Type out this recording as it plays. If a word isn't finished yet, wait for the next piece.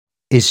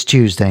It's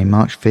Tuesday,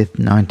 March 5th,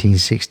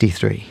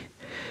 1963.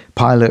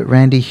 Pilot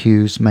Randy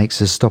Hughes makes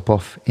a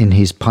stop-off in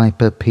his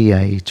Piper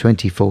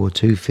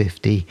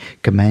PA-24250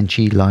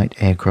 Comanche light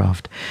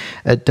aircraft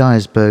at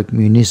Dyersburg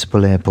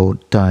Municipal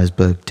Airport,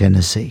 Dyersburg,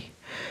 Tennessee.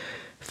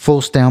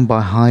 Forced down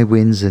by high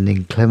winds and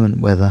inclement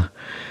weather,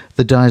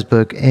 the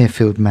Dyersburg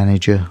airfield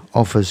manager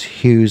offers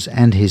Hughes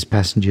and his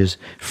passengers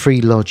free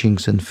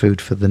lodgings and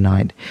food for the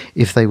night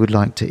if they would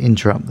like to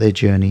interrupt their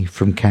journey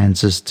from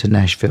Kansas to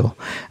Nashville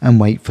and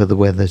wait for the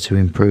weather to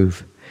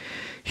improve.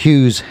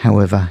 Hughes,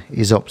 however,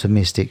 is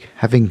optimistic,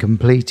 having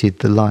completed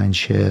the lion's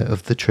share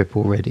of the trip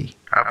already.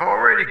 I've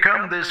already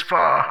come this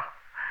far.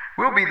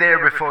 We'll be there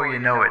before you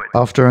know it.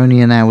 After only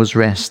an hour's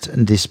rest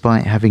and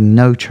despite having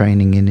no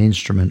training in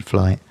instrument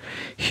flight,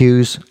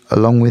 Hughes,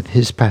 along with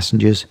his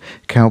passengers,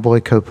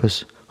 Cowboy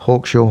Copas,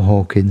 Hawkshaw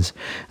Hawkins,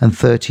 and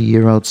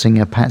 30-year-old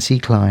singer Patsy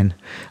Cline,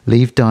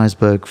 leave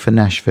Dyersburg for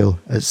Nashville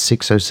at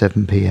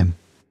 6:07 p.m.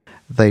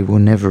 They will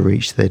never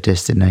reach their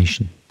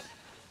destination.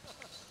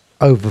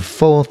 Over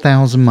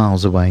 4,000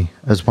 miles away,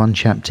 as one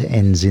chapter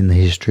ends in the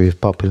history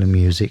of popular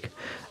music,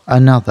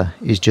 another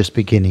is just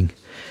beginning.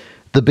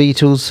 The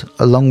Beatles,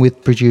 along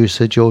with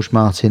producer George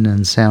Martin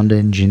and sound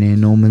engineer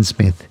Norman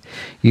Smith,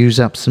 use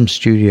up some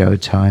studio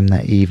time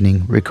that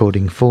evening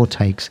recording 4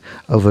 takes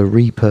of a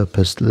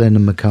repurposed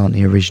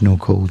Lennon-McCartney original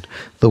called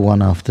The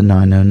One After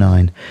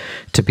 909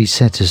 to be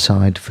set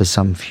aside for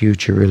some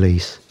future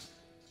release.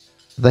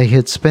 They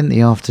had spent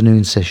the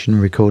afternoon session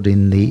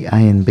recording the A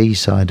and B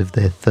side of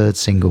their third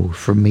single,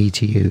 From Me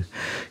to You,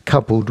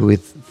 coupled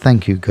with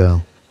Thank You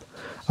Girl.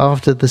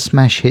 After the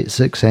smash hit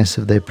success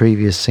of their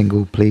previous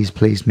single, Please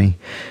Please Me,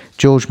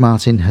 George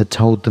Martin had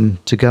told them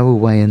to go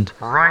away and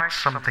write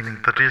something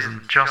that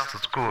isn't just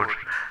as good,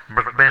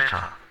 but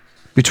better.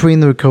 Between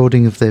the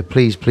recording of their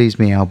Please Please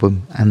Me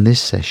album and this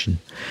session,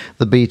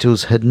 the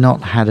Beatles had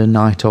not had a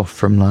night off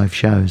from live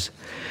shows.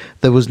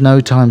 There was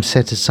no time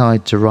set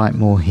aside to write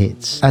more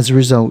hits. As a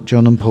result,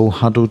 John and Paul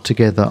huddled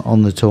together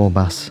on the tour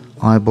bus,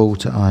 eyeball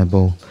to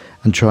eyeball,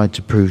 and tried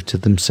to prove to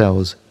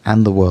themselves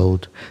and the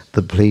world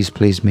that Please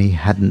Please Me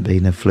hadn't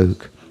been a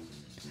fluke.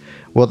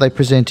 What they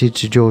presented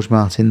to George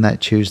Martin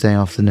that Tuesday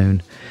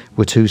afternoon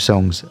were 2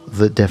 songs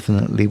that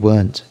definitely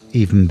weren't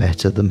even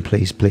better than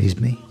Please Please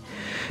Me,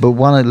 but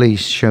one at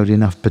least showed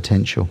enough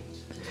potential.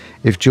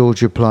 If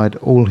George applied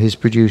all his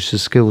producer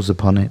skills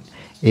upon it,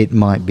 it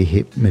might be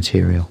hit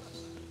material.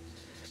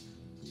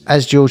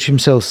 As George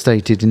himself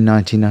stated in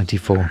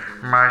 1994,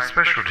 My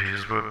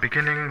specialties were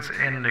beginnings,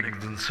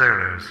 endings and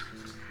solos.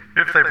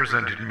 If they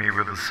presented me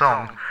with a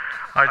song,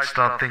 I'd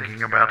start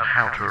thinking about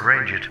how to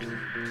arrange it,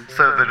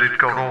 so that it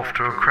got off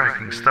to a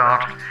cracking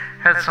start,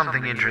 had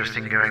something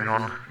interesting going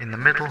on in the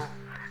middle,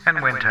 and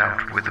went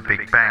out with a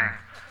big bang.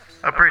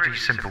 A pretty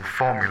simple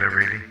formula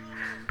really,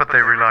 but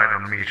they relied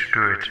on me to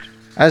do it.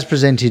 As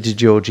presented to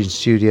George in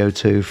Studio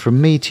 2,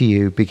 From Me to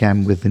You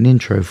began with an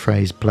intro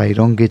phrase played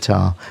on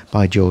guitar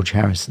by George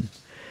Harrison.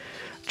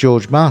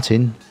 George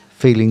Martin,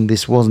 feeling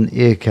this wasn't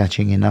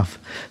ear-catching enough,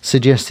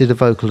 suggested a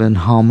vocal and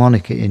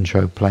harmonica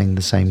intro playing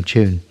the same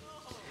tune.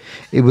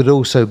 It would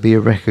also be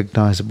a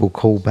recognisable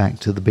callback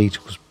to the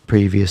Beatles'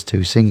 previous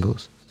 2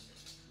 singles.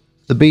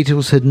 The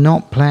Beatles had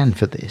not planned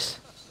for this.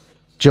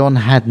 John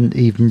hadn't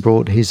even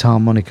brought his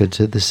harmonica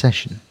to the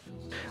session.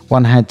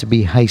 One had to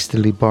be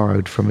hastily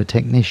borrowed from a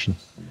technician.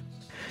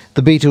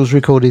 The Beatles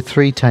recorded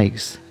 3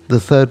 takes, the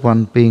third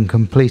one being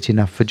complete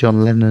enough for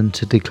John Lennon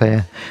to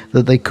declare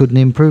that they couldn't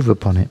improve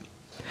upon it.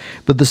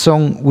 But the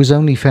song was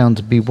only found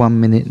to be 1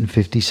 minute and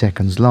 50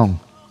 seconds long.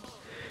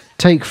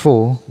 Take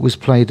 4 was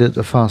played at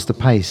a faster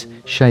pace,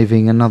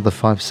 shaving another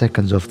 5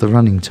 seconds off the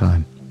running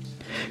time.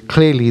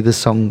 Clearly the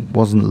song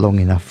wasn't long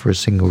enough for a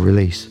single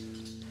release.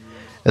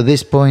 At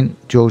this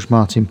point, George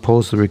Martin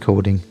paused the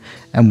recording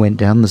and went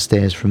down the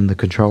stairs from the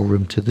control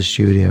room to the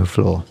studio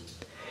floor.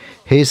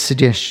 His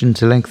suggestion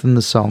to lengthen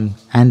the song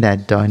and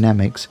add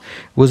dynamics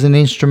was an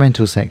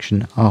instrumental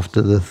section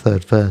after the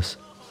third verse,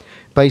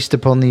 based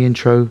upon the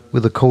intro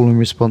with a call and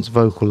response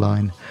vocal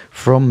line,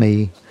 From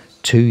Me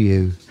to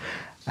You,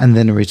 and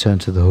then a return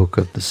to the hook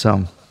of the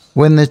song.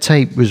 When the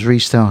tape was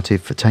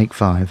restarted for take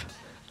 5,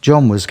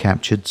 John was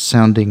captured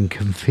sounding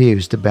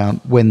confused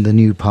about when the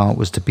new part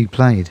was to be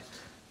played.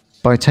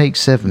 By take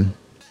 7,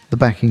 the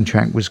backing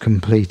track was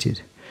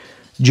completed.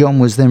 John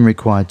was then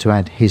required to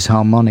add his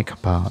harmonica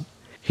part.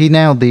 He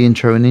nailed the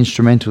intro and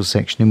instrumental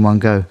section in one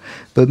go,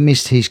 but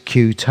missed his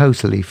cue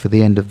totally for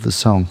the end of the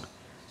song.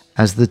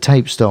 As the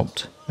tape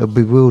stopped, a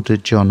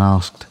bewildered John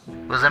asked,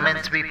 Was I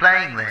meant to be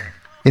playing then?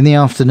 In the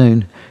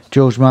afternoon,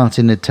 George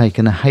Martin had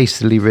taken a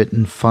hastily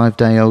written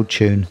 5-day-old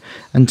tune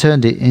and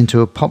turned it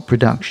into a pop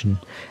production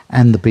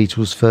and the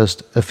Beatles'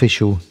 first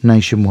official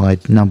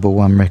nationwide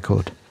 #1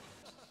 record.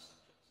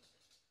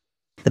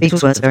 The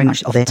Beatles' words are very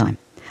much of their time.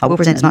 I will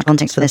present as much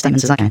context for their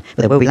statements as I can,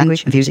 but there will be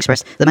language and views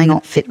expressed that may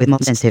not fit with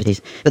modern sensitivities.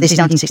 But this is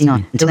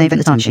 1969. Until they invent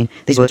the time machine,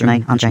 these words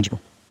remain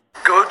unchangeable.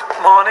 Good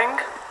morning. 9,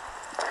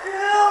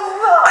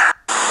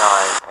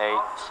 8,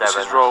 7, This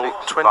is roll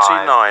 6,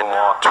 29. 5,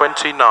 4,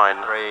 29.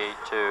 3,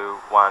 2,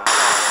 1.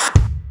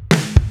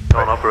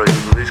 Can't operate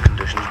under these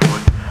conditions,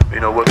 boy.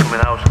 we're coming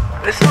out.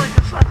 It's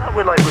like that.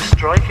 We're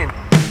striking.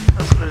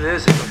 That's what it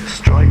is. It's like a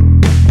strike.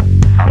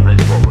 And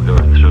that's what we're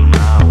going through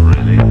now,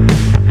 really,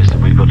 is that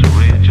we've got to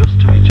readjust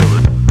to each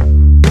other.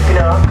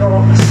 I've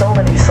got so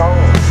many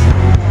songs,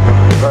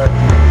 but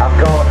I've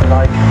got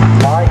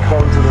my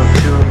quota of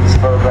tunes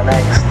for the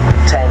next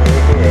 10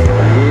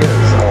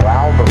 years or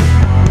album.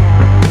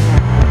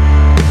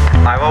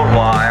 I won't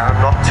lie,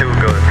 I'm not too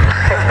good.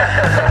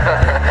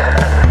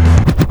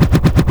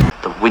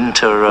 The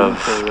winter of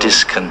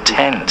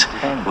discontent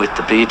with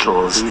the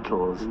Beatles.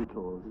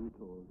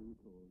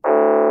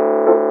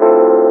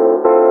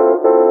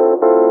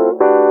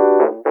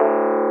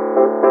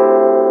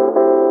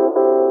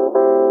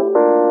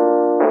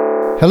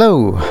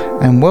 Hello,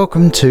 and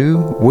welcome to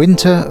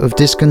Winter of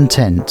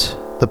Discontent,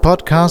 the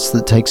podcast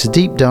that takes a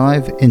deep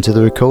dive into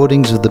the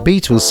recordings of the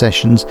Beatles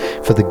sessions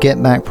for the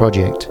Get Back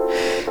project.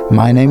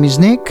 My name is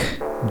Nick.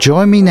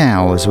 Join me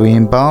now as we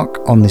embark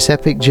on this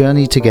epic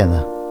journey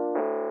together.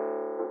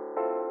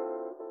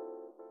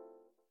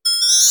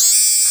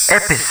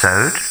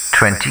 Episode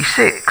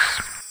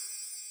 26.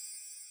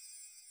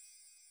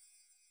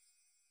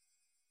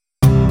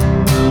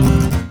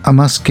 I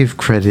must give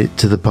credit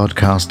to the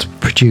podcast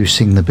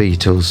producing the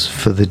Beatles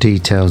for the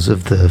details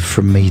of the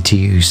From Me to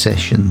You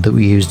session that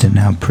we used in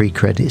our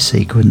pre-credit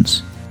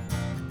sequence.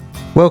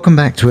 Welcome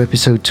back to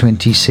episode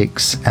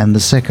 26 and the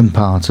second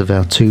part of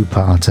our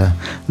two-parter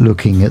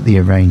looking at the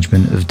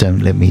arrangement of Don't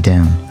Let Me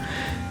Down.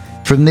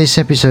 From this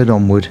episode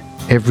onward,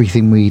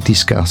 everything we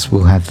discuss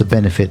will have the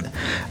benefit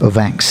of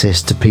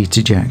access to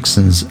Peter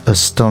Jackson's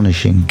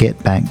astonishing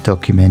Get Back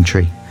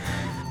documentary.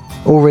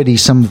 Already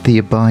some of the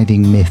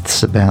abiding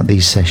myths about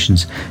these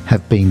sessions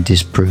have been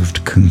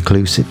disproved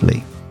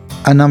conclusively.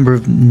 A number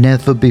of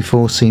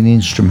never-before-seen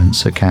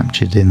instruments are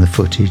captured in the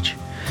footage.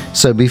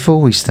 So before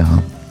we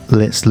start,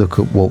 let's look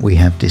at what we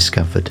have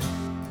discovered.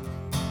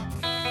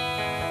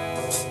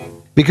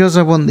 Because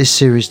I want this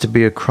series to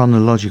be a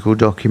chronological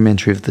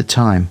documentary of the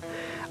time,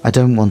 I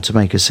don't want to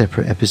make a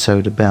separate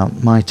episode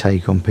about my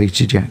take on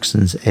Peter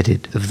Jackson's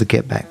edit of the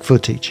Get Back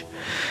footage.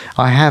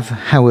 I have,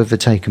 however,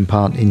 taken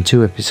part in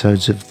 2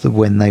 episodes of the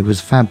When They Was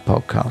Fab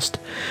podcast.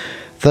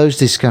 Those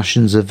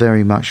discussions are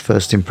very much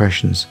first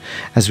impressions,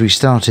 as we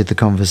started the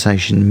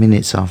conversation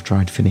minutes after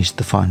I'd finished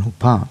the final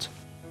part.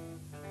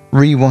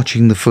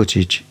 Rewatching the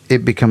footage,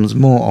 it becomes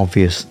more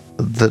obvious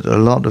that a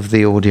lot of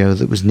the audio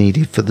that was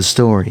needed for the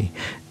story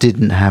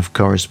didn't have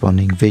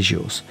corresponding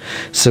visuals,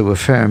 so a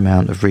fair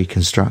amount of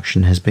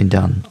reconstruction has been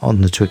done on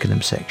the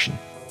Twickenham section.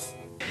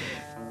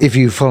 If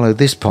you follow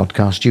this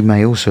podcast, you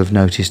may also have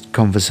noticed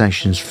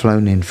conversations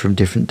flown in from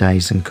different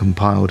days and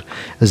compiled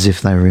as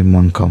if they were in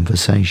one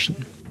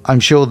conversation. I'm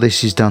sure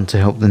this is done to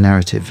help the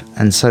narrative,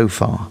 and so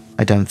far,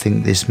 I don't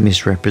think this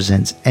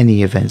misrepresents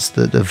any events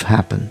that have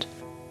happened.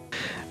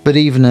 But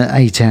even at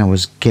 8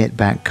 hours, Get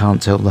Back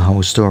can't tell the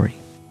whole story.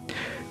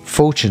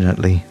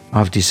 Fortunately,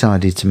 I've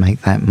decided to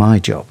make that my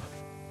job.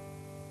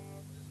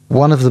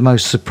 One of the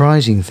most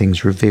surprising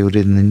things revealed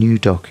in the new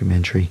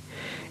documentary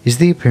is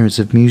the appearance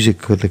of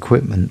musical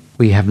equipment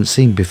we haven't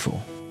seen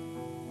before.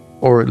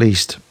 Or at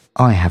least,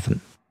 I haven't.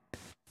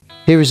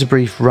 Here is a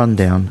brief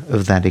rundown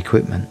of that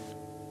equipment.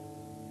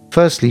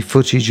 Firstly,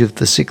 footage of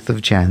the 6th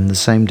of Jan, the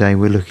same day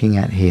we're looking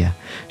at here,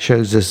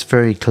 shows us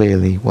very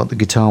clearly what the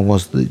guitar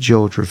was that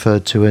George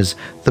referred to as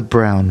the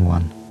brown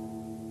one.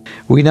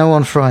 We know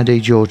on Friday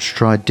George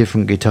tried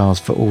different guitars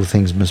for All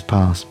Things Must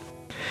Pass.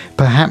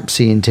 Perhaps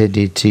he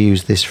intended to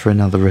use this for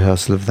another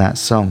rehearsal of that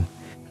song.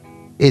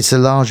 It's a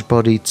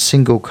large-bodied,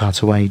 single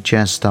cutaway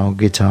jazz-style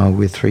guitar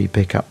with 3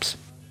 pickups.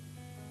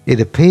 It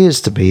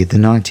appears to be the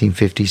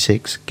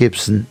 1956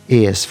 Gibson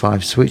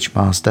ES5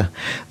 Switchmaster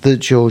that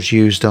George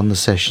used on the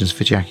sessions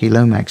for Jackie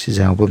Lomax's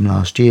album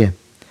last year.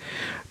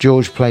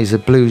 George plays a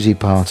bluesy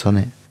part on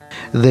it,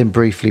 then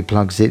briefly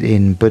plugs it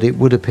in, but it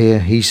would appear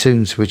he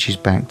soon switches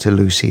back to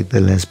Lucy the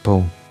Les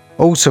Paul.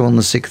 Also on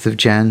the 6th of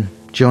Jan,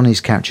 John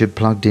is captured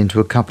plugged into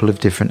a couple of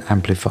different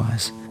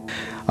amplifiers.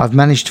 I've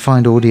managed to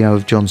find audio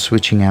of John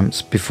switching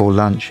amps before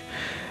lunch,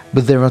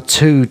 but there are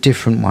 2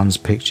 different ones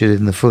pictured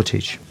in the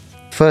footage.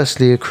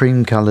 Firstly, a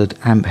cream-coloured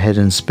amp head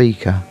and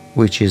speaker,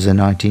 which is a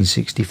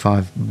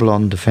 1965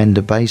 blonde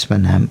Fender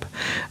Bassman amp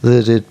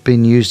that had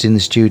been used in the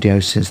studio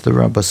since the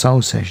Rubber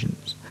Soul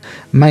sessions,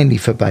 mainly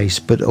for bass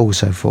but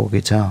also for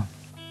guitar.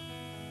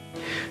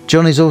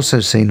 John is also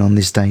seen on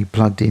this day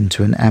plugged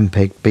into an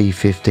Ampeg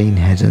B15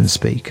 head and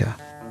speaker.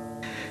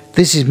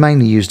 This is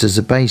mainly used as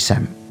a bass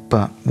amp,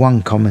 but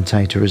one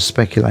commentator has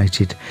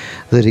speculated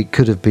that it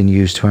could have been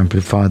used to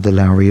amplify the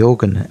Lowrey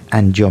organ,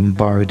 and John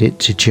borrowed it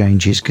to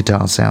change his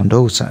guitar sound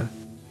also.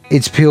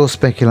 It's pure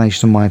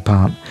speculation on my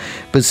part,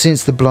 but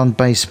since the blonde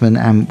Bassman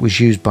amp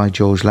was used by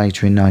George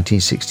later in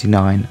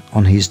 1969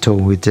 on his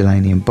tour with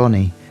Delaney and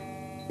Bonnie,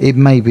 it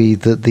may be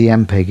that the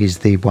Ampeg is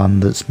the one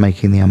that's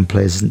making the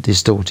unpleasant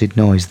distorted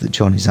noise that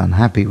John is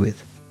unhappy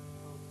with.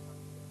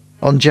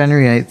 On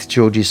January 8th,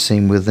 George is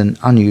seen with an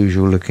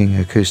unusual looking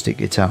acoustic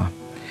guitar.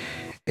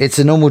 It's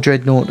a normal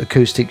Dreadnought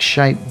acoustic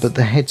shape, but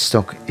the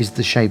headstock is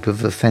the shape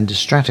of a Fender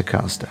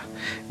Stratocaster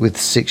with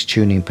 6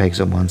 tuning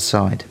pegs on one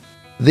side.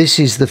 This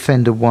is the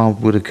Fender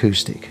Wildwood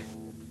Acoustic.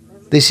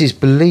 This is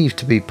believed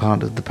to be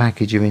part of the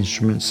package of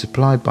instruments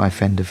supplied by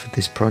Fender for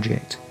this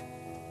project.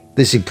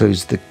 This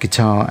includes the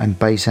guitar and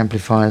bass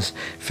amplifiers,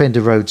 Fender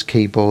Rhodes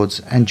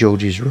keyboards and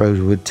George's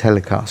Rosewood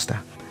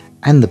Telecaster,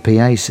 and the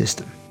PA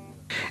system.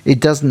 It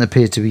doesn't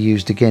appear to be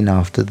used again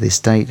after this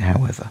date,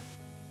 however.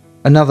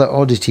 Another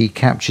oddity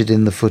captured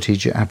in the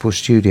footage at Apple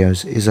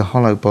Studios is a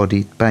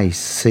hollow-bodied bass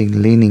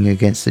seen leaning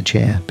against the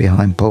chair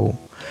behind Paul.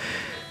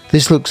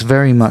 This looks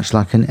very much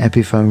like an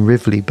Epiphone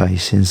Rivoli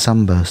bass in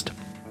Sunburst.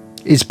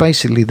 It's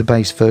basically the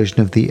bass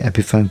version of the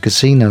Epiphone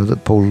Casino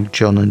that Paul,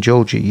 John and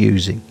George are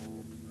using.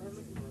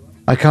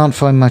 I can't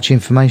find much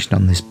information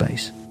on this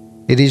bass.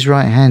 It is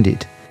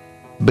right-handed,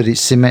 but its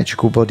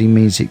symmetrical body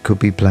means it could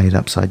be played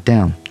upside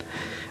down,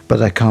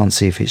 but I can't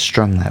see if it's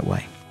strung that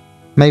way.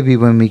 Maybe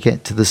when we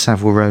get to the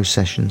Savile Row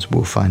sessions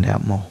we'll find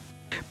out more.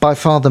 By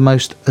far the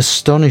most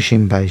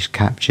astonishing bass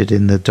captured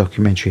in the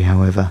documentary,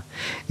 however,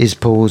 is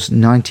Paul's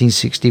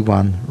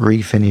 1961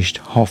 refinished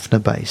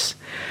Hofner bass.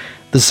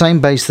 The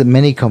same bass that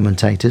many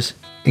commentators,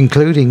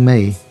 including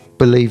me,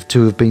 believed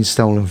to have been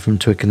stolen from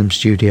Twickenham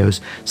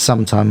Studios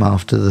sometime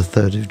after the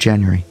 3rd of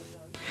January.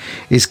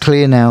 It's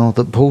clear now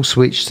that Paul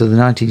switched to the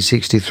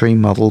 1963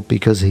 model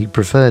because he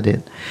preferred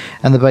it,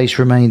 and the bass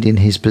remained in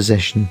his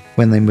possession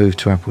when they moved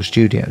to Apple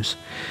Studios.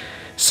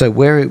 So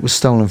where it was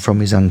stolen from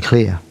is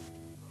unclear.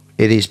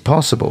 It is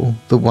possible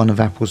that one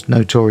of Apple's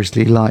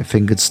notoriously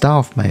light-fingered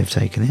staff may have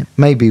taken it.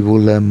 Maybe we'll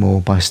learn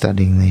more by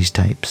studying these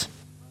tapes.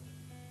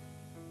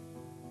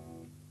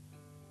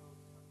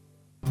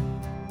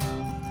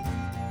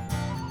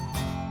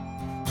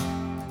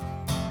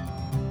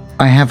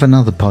 I have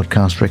another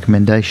podcast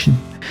recommendation.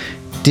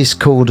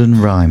 Discord and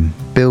Rhyme,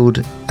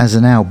 billed as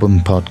an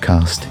album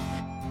podcast.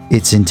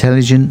 It's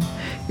intelligent,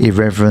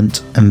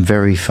 irreverent and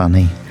very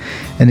funny,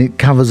 and it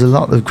covers a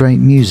lot of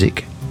great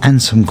music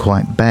and some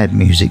quite bad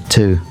music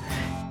too.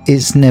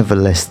 It's never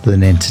less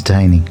than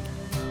entertaining.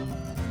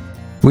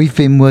 We've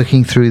been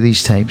working through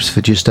these tapes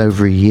for just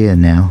over a year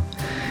now,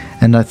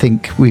 and I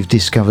think we've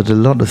discovered a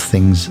lot of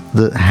things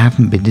that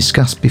haven't been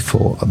discussed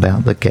before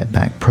about the Get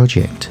Back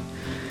project.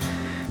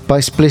 By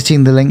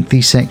splitting the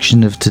lengthy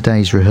section of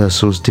today's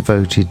rehearsals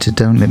devoted to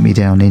Don't Let Me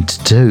Down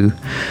into two,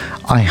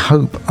 I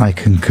hope I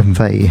can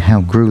convey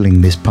how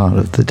grueling this part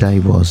of the day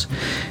was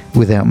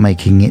without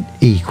making it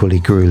equally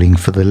grueling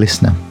for the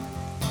listener.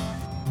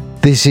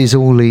 This is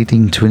all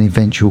leading to an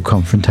eventual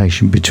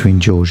confrontation between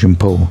George and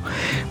Paul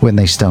when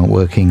they start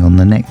working on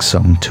the next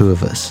song, Two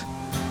of Us.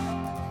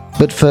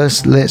 But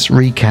first, let's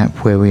recap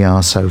where we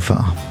are so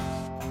far.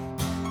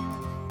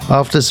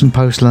 After some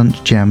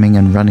post-lunch jamming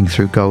and running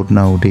through golden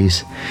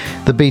oldies,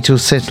 the Beatles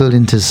settled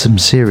into some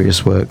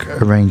serious work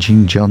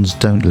arranging John's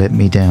Don't Let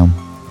Me Down.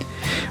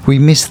 We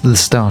missed the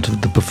start of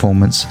the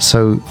performance,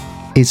 so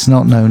it's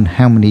not known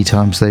how many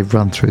times they've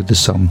run through the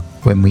song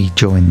when we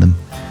join them.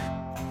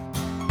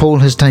 Paul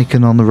has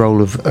taken on the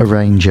role of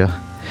arranger.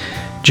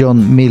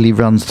 John merely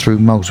runs through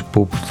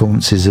multiple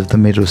performances of the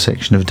middle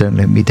section of Don't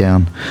Let Me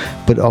Down,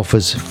 but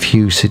offers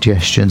few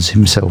suggestions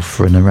himself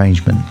for an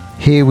arrangement.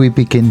 Here we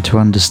begin to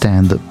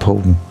understand that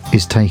Paul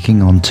is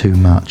taking on too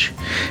much,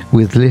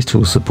 with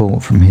little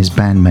support from his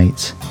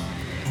bandmates.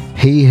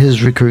 He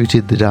has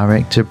recruited the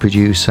director,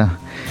 producer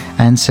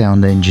and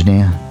sound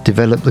engineer,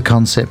 developed the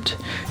concept,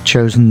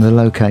 chosen the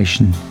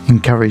location,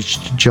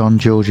 encouraged John,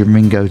 George and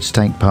Ringo to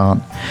take part,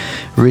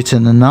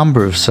 written a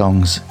number of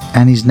songs,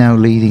 and is now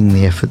leading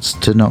the efforts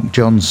to knock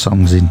John's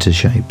songs into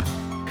shape,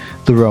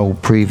 the role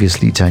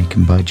previously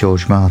taken by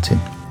George Martin.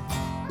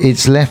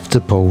 It's left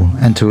to Paul,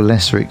 and to a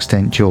lesser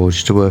extent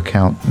George, to work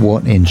out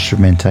what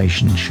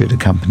instrumentation should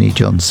accompany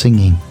John's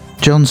singing.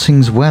 John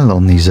sings well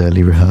on these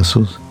early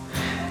rehearsals,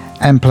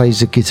 and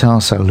plays a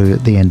guitar solo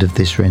at the end of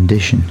this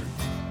rendition.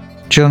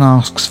 John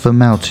asks for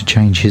Mal to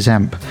change his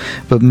amp,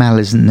 but Mal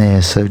isn't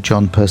there, so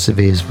John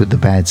perseveres with the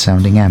bad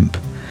sounding amp.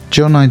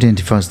 John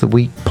identifies the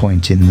weak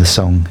point in the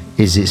song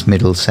is its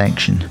middle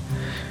section.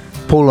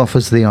 Paul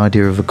offers the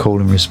idea of a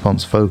call and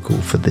response vocal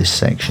for this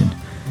section.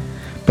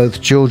 Both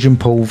George and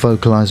Paul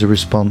vocalise a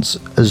response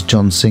as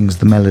John sings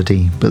the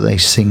melody, but they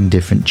sing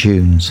different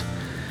tunes.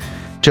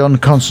 John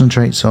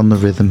concentrates on the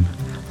rhythm,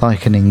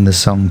 likening the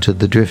song to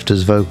the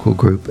Drifters vocal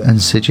group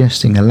and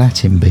suggesting a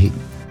Latin beat.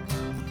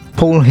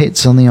 Paul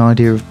hits on the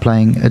idea of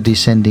playing a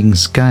descending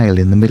scale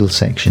in the middle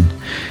section,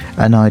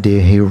 an idea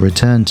he'll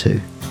return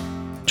to.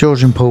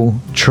 George and Paul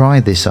try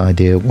this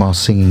idea while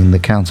singing the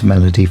counter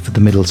melody for the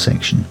middle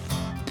section.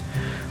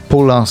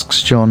 Paul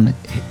asks John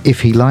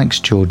if he likes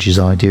George's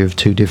idea of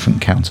two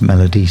different counter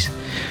melodies.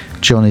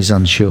 John is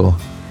unsure.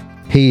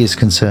 He is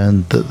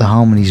concerned that the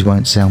harmonies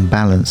won't sound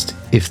balanced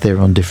if they're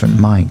on different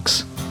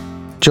mics.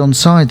 John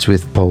sides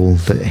with Paul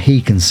that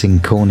he can sing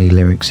corny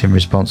lyrics in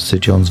response to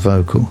John's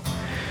vocal.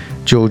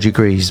 George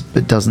agrees,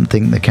 but doesn't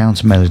think the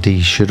counter melody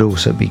should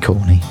also be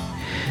corny.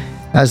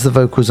 As the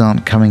vocals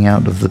aren't coming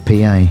out of the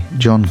PA,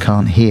 John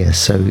can't hear,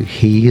 so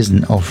he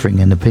isn't offering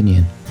an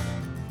opinion.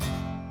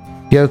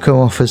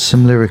 Yoko offers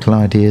some lyrical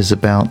ideas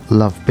about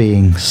love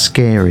being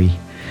scary.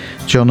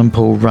 John and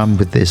Paul run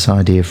with this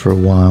idea for a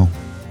while.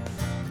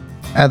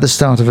 At the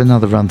start of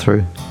another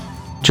run-through,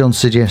 John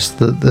suggests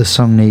that the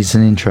song needs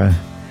an intro.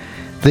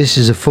 This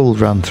is a full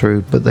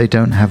run-through, but they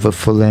don't have a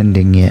full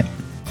ending yet.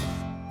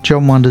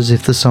 John wonders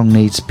if the song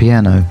needs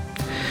piano,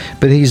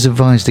 but he's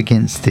advised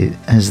against it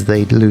as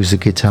they'd lose a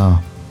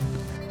guitar.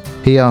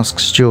 He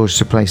asks George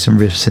to play some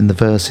riffs in the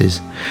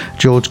verses.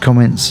 George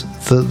comments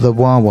that the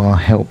wah-wah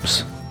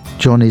helps.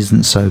 John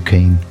isn't so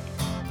keen.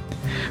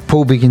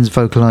 Paul begins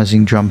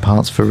vocalising drum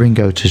parts for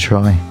Ringo to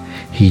try.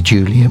 He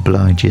duly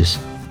obliges.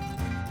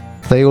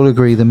 They all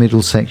agree the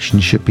middle section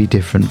should be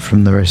different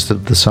from the rest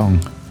of the song,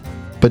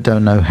 but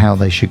don't know how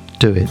they should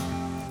do it.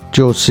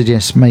 George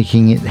suggests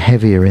making it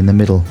heavier in the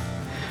middle.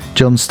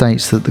 John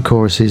states that the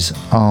choruses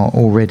are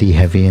already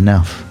heavy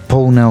enough.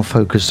 Paul, now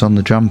focused on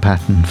the drum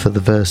pattern for the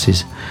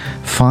verses,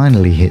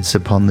 finally hits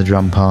upon the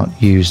drum part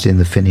used in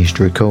the finished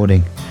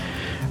recording.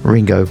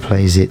 Ringo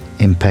plays it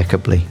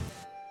impeccably.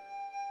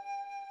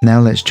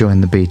 Now let's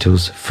join the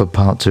Beatles for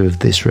part 2 of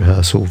this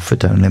rehearsal for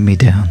Don't Let Me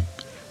Down.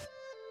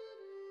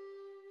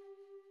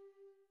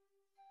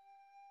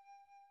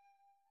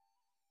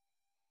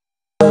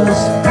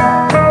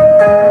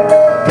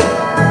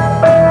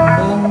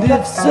 And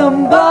if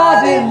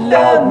somebody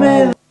let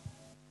me.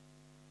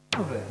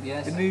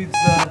 Yes. It needs,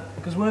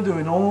 because we're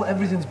doing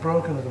everything's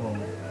broken at the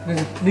moment.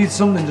 It needs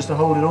something just to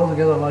hold it all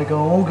together, like an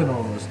organ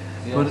almost.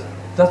 Yes. But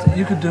that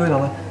you could do it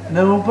on a.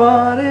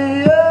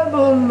 Nobody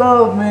ever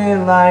loved me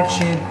like she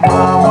did. It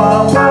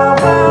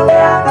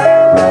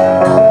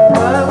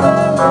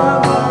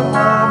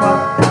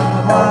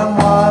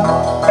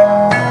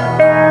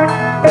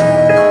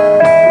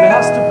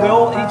has to be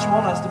each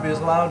one has to be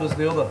as loud as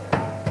the other.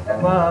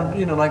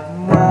 You know, like.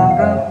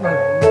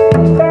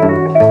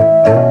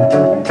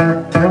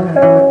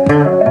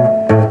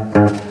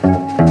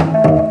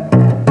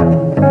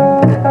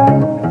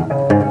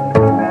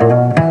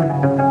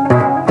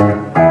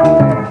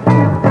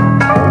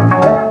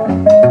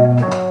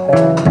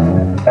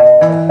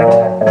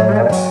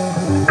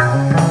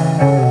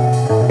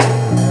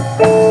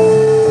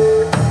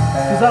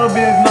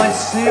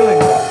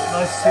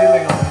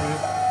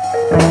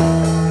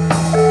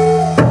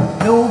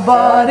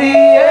 Nobody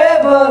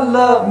ever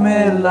loved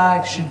me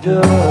like she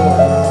does.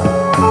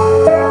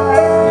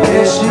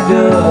 Yes, she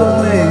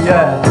does me,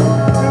 yeah.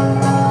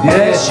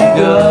 Yes, she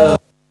does.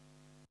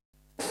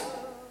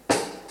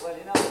 Well,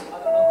 you know, I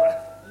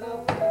don't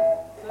know.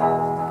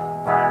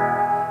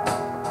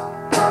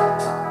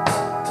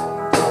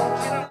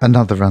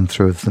 Another run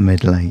through of the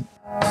middle eight.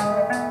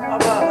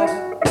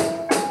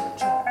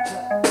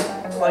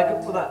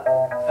 Like for that.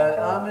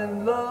 I'm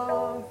in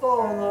love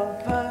for the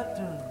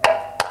pattern.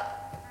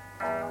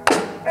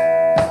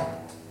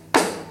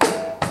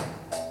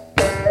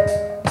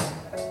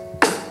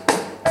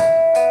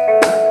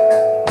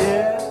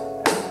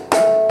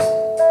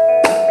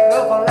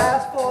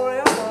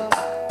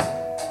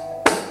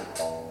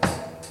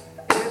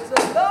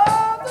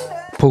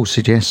 Paul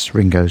suggests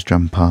Ringo's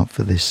drum part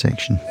for this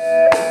section.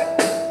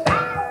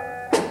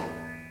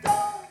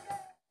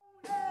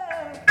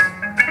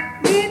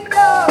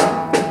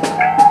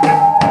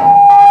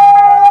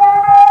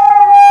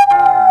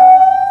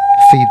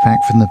 Feedback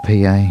from the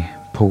PA,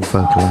 Paul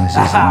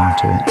vocalises along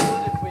to it.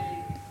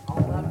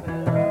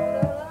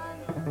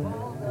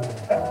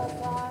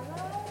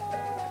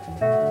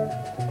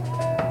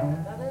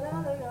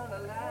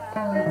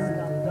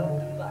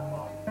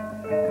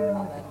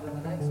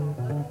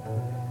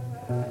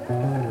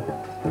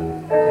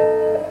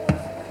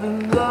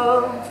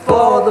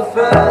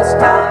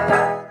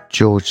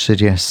 George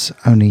suggests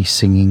only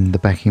singing the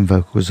backing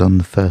vocals on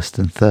the first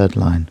and third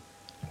line.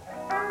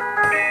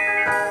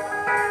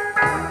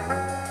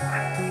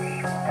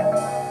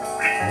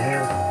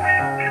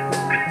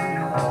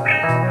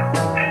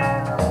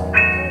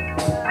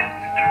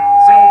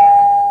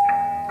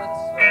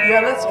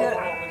 Let's get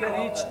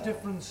each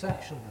different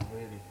section,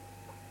 really.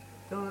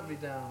 Don't Let Me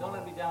Down. Don't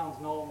Let Me Down's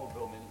normal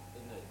drumming,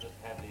 isn't it? Just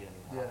heavy and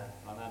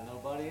and then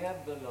Nobody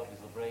Ever Loved is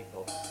a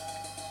break-up.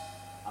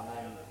 And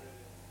then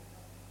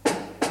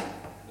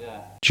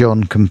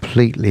John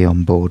completely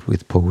on board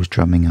with Paul's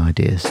drumming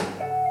ideas.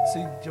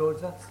 See,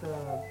 George, that's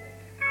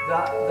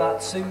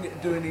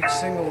doing each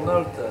single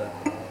note there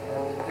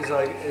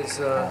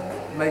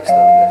makes the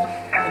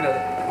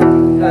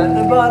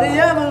nobody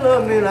ever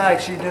loved me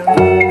like she do.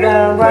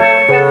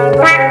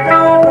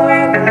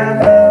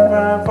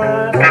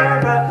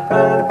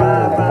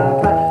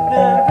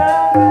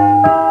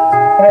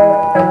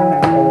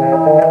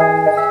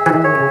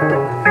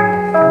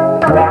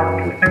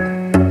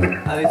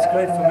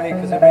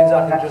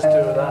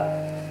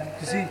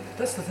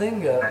 That's the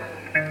thing, really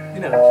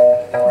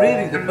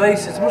the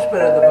bass, it's much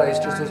better the bass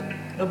just as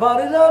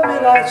nobody loved me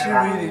like she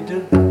really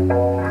did.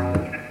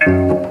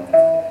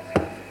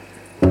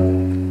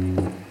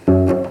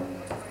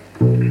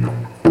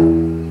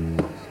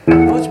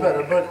 Much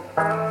better, but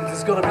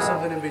there's got to be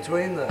something in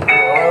between there,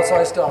 or else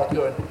I start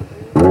going.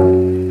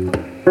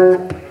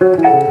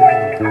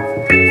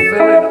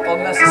 Filling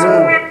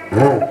unnecessarily.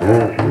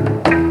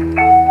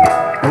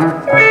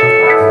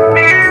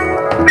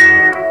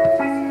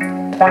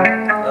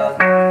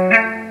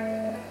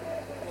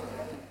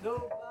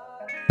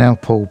 Now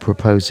Paul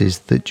proposes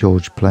that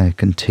George play a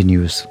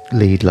continuous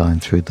lead line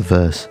through the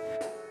verse.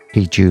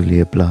 He duly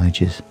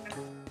obliges.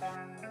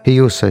 He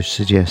also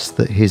suggests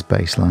that his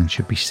bass line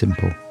should be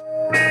simple.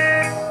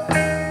 Now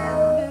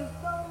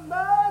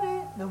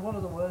what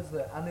are the words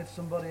there? And if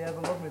somebody ever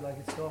loved me like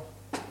it's got.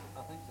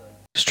 I think so.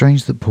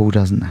 Strange that Paul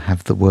doesn't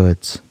have the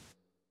words.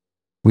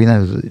 We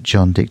know that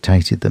John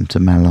dictated them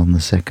to Malon II.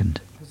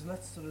 Because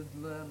let's sort of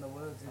learn the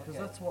words, because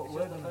that's what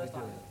we're going to be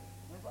doing.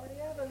 Nobody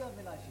ever loved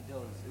me like she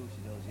does. Who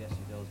she does, yes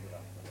she does with that.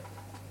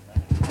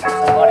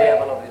 Somebody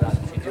ever loved me like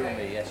she do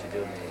me, yes she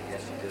do me,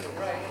 yes she do.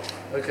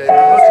 Okay.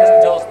 She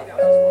does the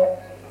first one.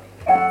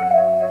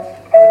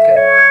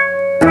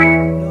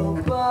 Okay.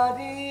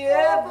 Nobody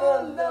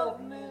ever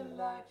loved me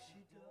like she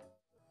does.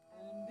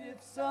 And if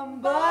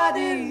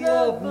somebody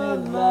ever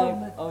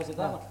loved me, oh, is it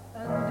that one?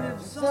 And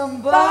if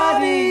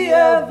somebody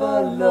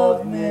ever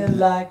loved me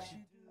like she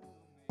does.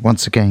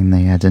 Once again,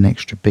 they add an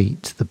extra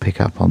beat to the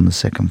pickup on the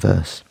second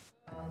verse.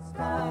 See,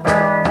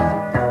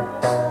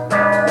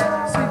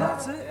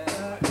 that's it.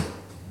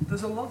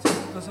 There's a lot of,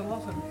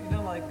 you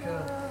know, like,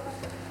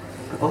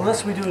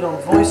 unless we do it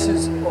on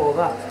voices or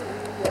that,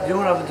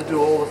 you're having to do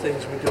all the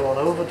things we do on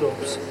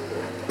overdubs.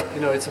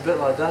 You know, it's a bit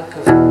like that,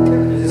 because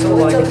it's all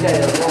like,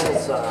 okay,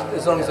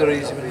 as long as they're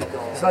easy.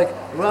 It's like,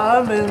 well,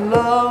 I'm in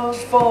love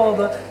for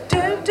the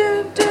dun,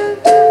 dun, dun,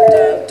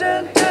 dun,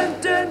 dun,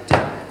 dun, dun,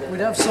 dun. We'd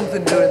have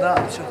something doing that,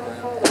 I'm sure.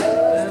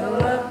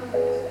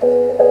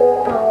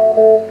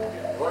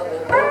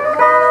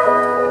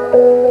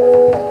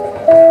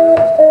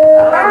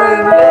 I'm in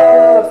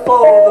love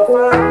for the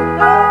first.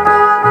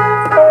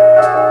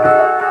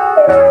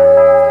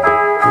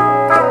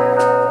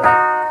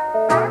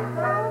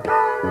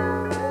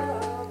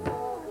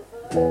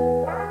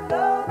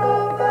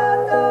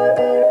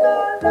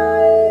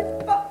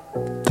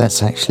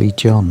 That's actually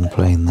John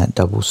playing that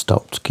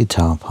double-stopped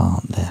guitar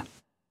part there.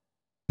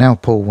 Now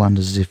Paul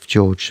wonders if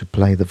George should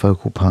play the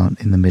vocal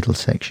part in the middle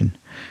section,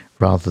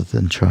 rather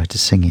than try to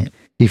sing it.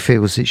 He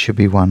feels it should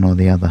be one or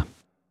the other.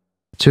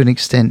 To an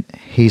extent,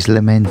 he's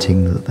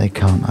lamenting that they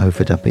can't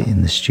overdub it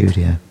in the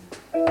studio.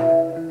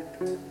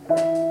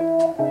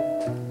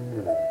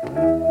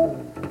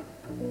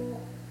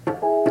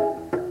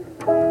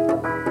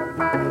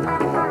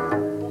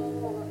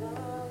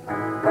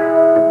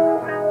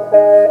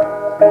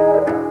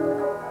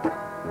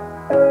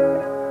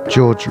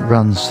 George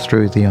runs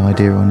through the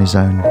idea on his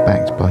own,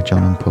 backed by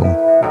John and Paul.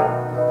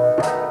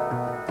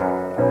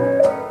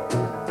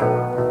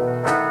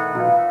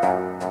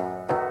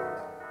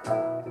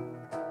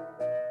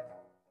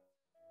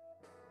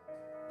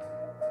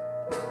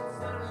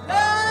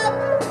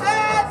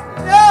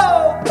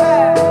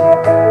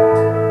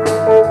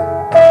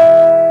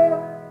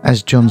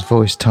 As John's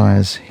voice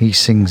tires, he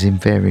sings in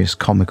various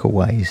comical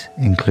ways,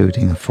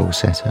 including a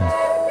falsetto.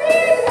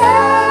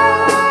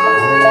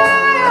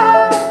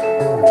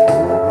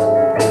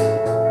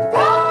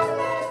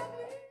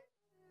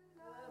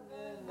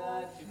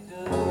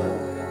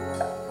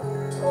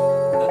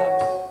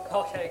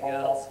 Okay,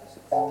 girls. And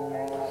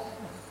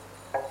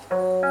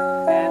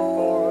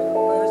for the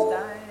first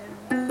time.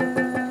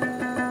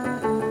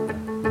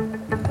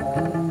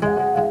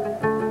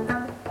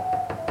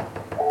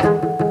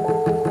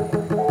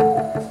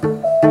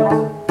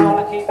 You want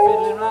to keep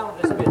fiddling around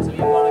with this bit till you've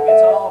got a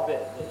guitar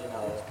bit that you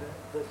know,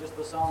 just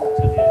the song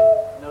till you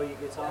know your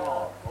guitar.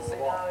 Or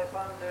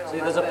what. See,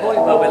 there's a point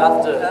where we'll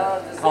have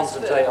to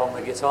concentrate on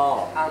the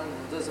guitar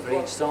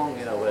for each song,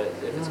 you know, where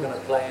if it's going to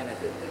play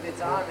anything. If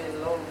it's I'm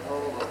in love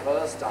for the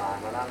first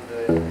time and I'm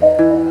doing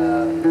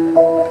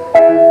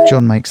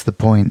John makes the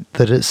point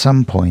that at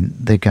some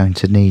point they're going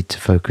to need to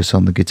focus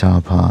on the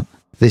guitar part.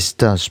 This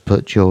does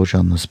put George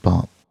on the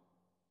spot.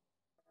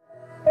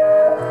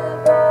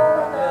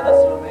 Yeah,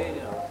 that's what I mean,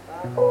 you know.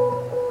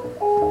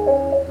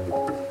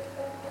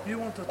 You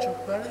want to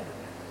Chuck Berry?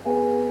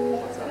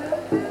 Well,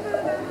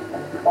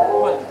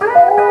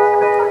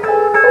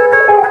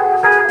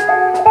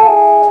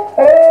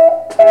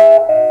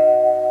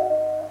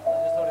 I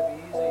just thought it'd be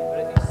easy, but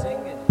if you're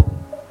singing,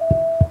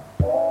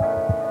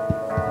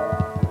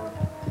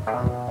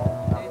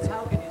 it's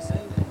how can you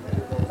sing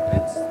those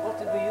bits? What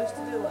did we used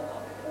to do on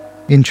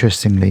that?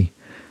 Interestingly,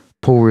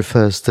 Paul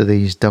refers to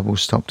these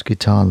double-stopped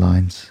guitar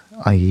lines,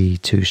 i.e.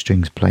 two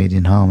strings played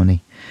in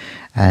harmony,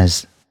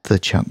 as the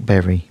Chuck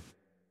Berry.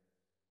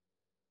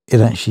 It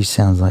actually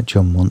sounds like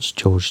John wants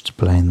George to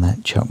play in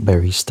that Chuck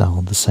Berry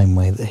style the same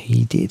way that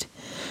he did.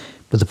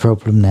 But the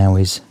problem now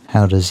is,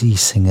 how does he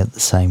sing at the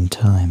same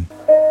time?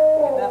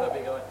 You'd never be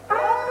going.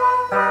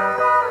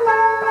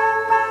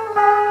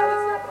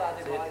 it's not bad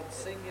if I'm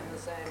singing the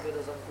same bit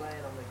as I'm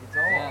playing on the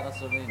guitar. Yeah,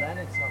 that's what I mean. Then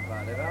it's not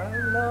bad if I'm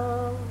in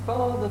love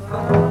for the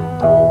first.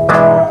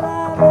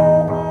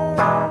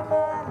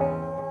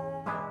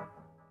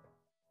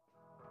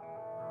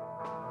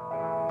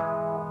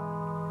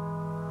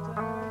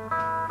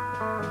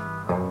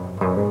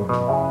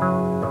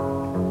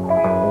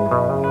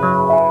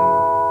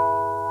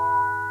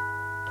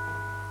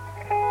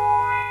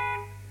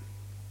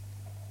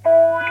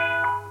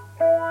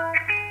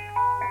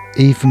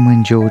 Even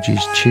when George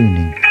is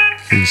tuning,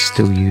 he's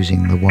still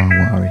using the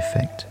wah-wah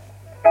effect.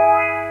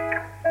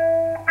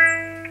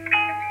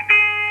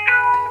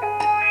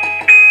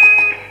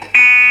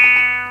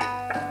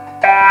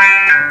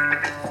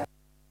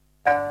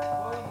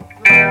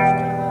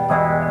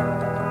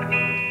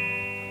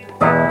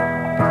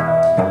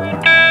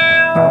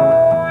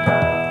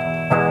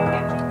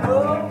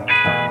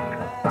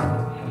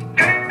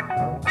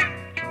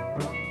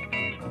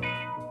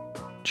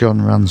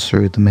 John runs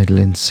through the middle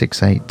in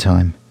 6/8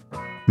 time,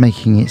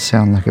 making it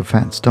sound like a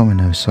Fats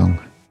Domino song.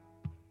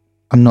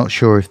 I'm not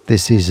sure if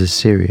this is a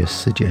serious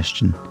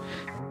suggestion,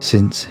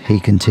 since he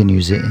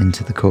continues it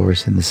into the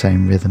chorus in the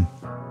same rhythm.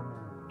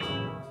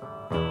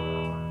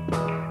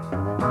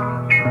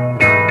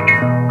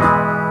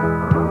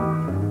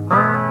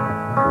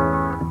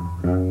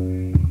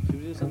 Should we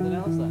do something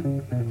else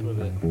then? For a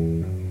bit?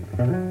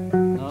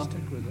 No?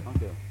 Stick with it.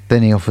 Okay.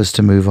 Then he offers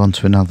to move on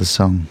to another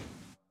song.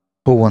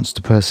 Paul wants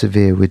to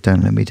persevere with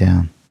Don't Let Me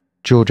Down.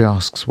 George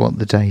asks what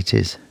the date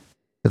is,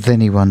 but then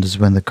he wonders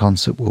when the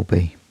concert will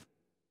be.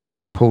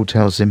 Paul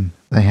tells him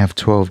they have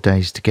 12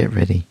 days to get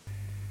ready.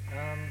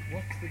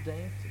 What's the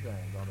date today,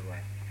 by the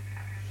way?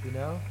 Do you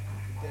know?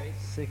 Today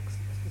 6th.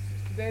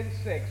 Today the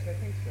 6th, I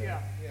think so.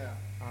 Yeah.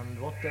 And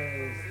what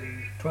day is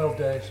the 12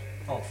 days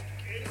off?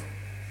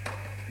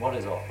 What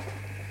is off?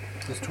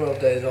 There's 12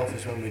 days off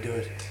is when we do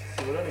it.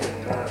 So we're only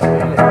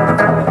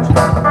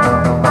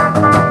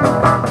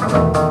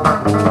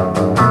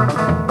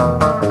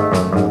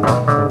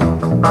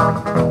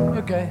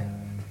Okay.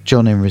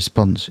 John, in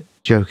response,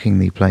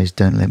 jokingly plays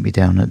Don't Let Me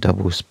Down at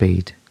double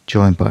speed,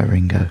 joined by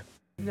Ringo.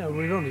 No,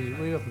 we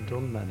haven't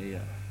done many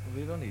yet.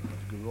 We've only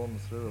run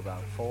through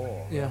about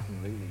 4. Yeah. We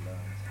haven't really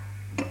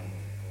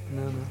learned.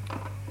 No.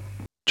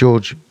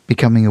 George,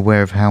 becoming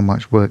aware of how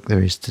much work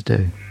there is to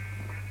do.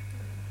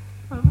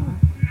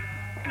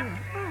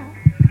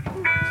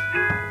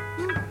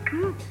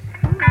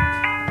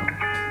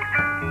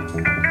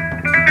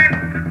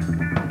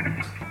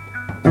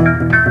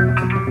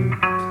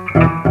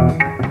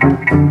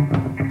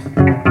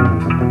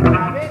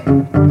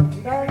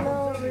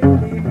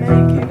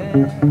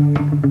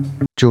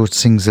 George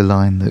sings a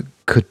line that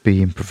could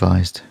be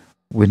improvised.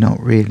 We're not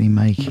really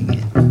making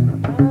it.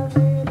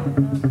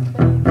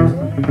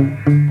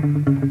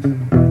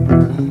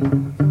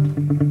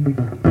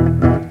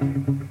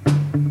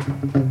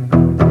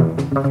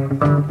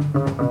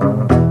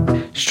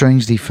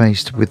 Strangely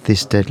faced with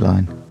this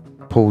deadline,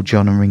 Paul,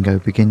 John and Ringo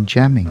begin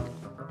jamming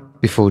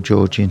before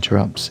George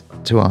interrupts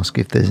to ask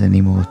if there's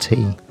any more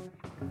tea.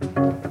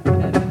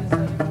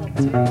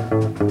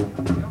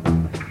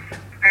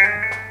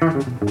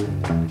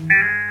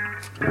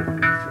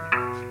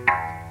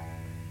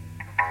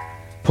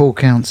 Paul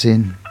counts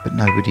in, but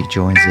nobody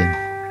joins in.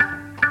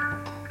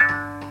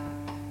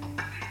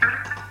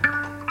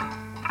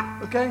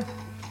 Okay.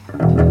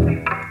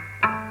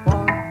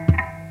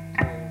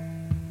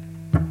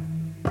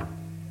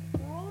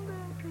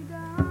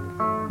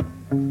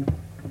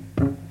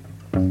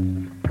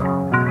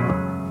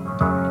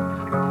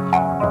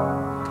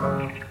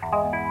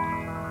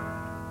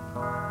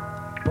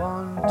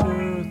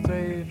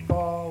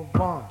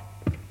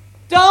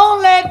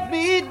 Don't let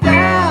me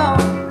down.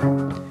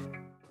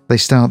 They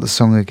start the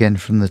song again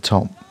from the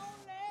top,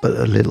 but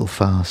a little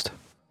fast.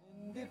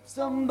 If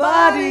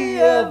somebody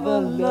ever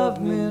loved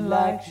me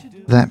like you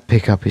do, That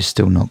pickup is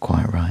still not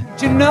quite right.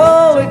 you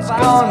know it's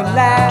gonna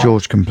last.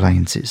 George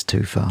complains it's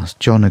too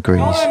fast. John agrees.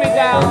 Don't let me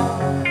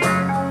down.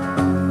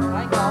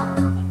 Hang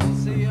on.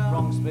 See,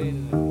 wrong speed,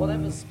 isn't it?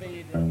 whatever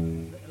speed,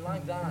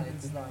 like that,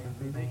 it's like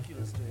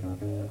ridiculous doing that.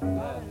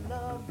 You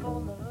know,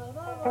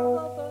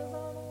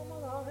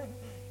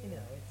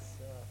 it's.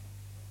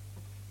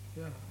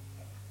 Yeah.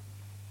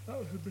 That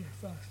was a bit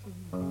faster.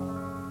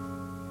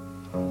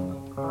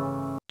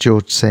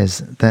 George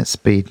says that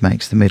speed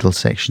makes the middle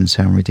section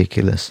sound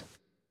ridiculous.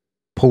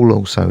 Paul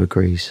also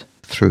agrees,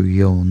 through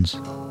yawns.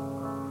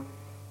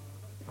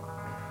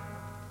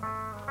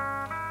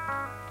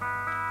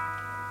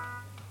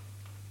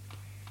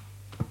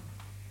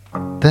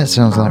 That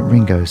sounds like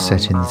Ringo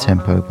setting the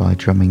tempo by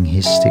drumming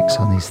his sticks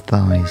on his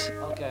thighs.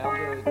 Okay, I'll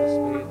do it the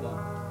speed then.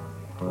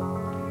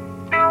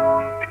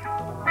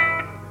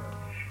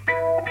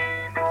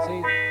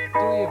 See, do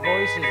your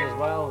voices as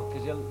well,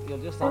 because you'll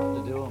just have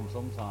to do them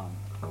sometime.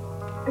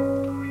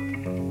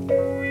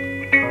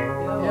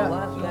 Yeah,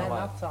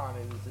 that time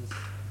it was just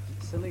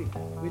silly.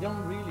 We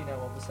don't really know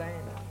what we're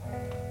saying now.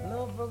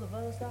 Love for the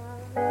first time.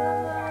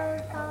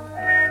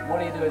 What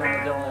are you doing on the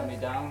Don't Let Me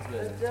Down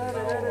bit?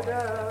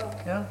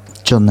 Yeah.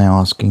 John now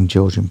asking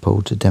George and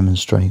Paul to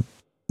demonstrate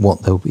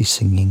what they'll be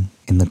singing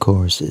in the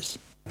choruses.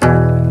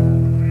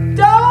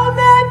 Don't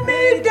let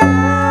me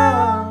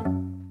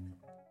down.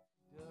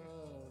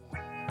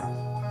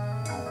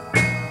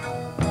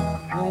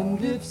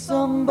 And if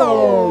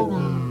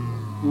somebody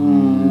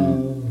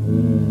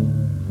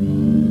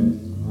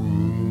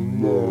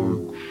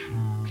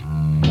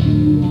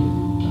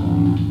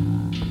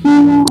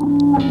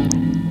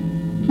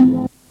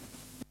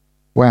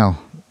Wow,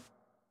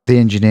 the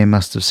engineer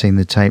must have seen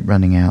the tape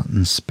running out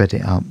and sped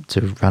it up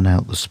to run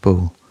out the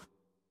spool.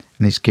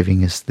 and it's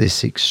giving us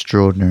this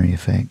extraordinary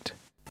effect.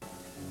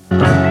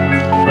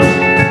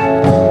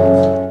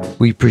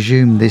 We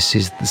presume this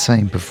is the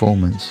same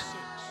performance.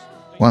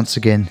 Once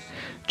again,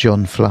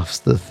 John fluffs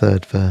the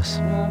third verse.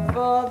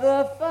 For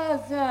the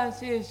first time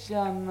she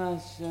shone my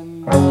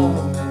sun.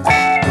 Oh,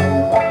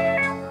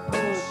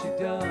 she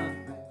done.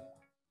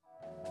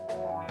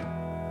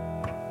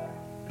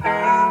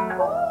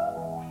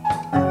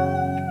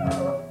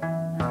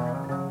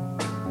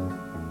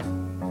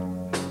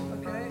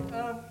 Okay,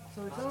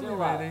 so it's only Still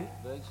really.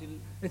 virtually.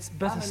 It's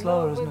better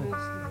slower, isn't it?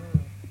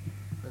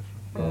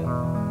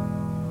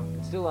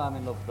 Yeah. Still, I'm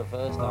in love for the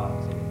first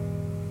time.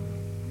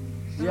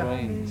 So Yeah,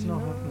 strange. it's not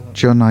happening.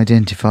 John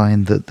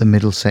identifying that the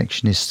middle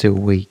section is still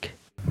weak.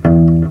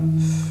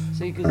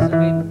 See, because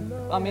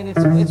I mean,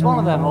 it's one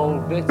of them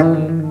old bits.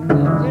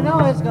 You know,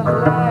 it's gonna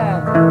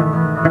land.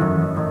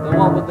 Then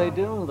what would they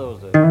do in those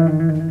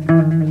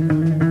days?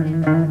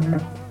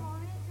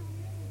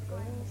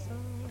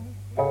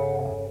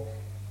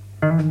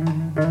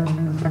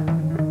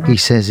 He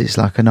says it's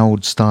like an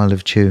old style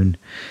of tune,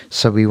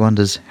 so he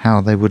wonders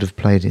how they would have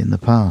played it in the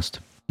past.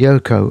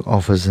 Yoko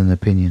offers an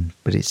opinion,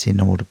 but it's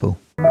inaudible.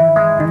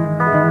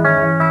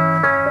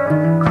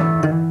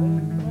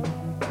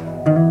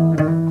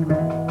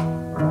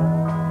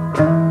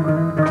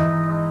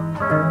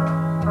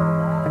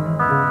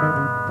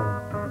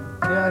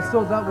 Yeah, I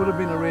thought that would have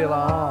been a real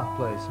aha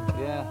place.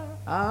 Yeah.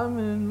 I'm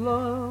in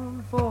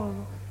love for.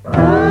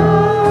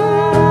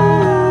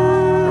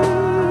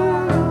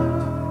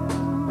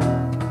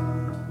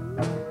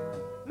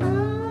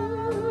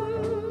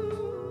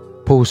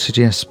 Paul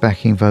suggests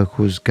backing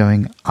vocals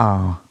going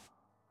ah,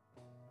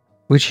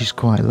 which is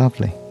quite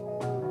lovely.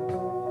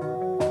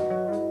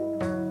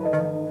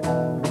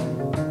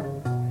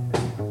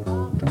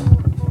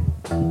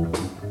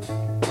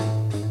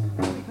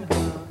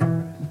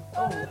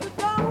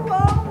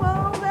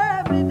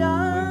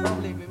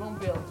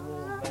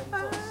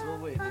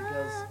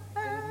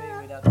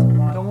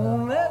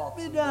 Don't let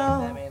me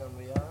down.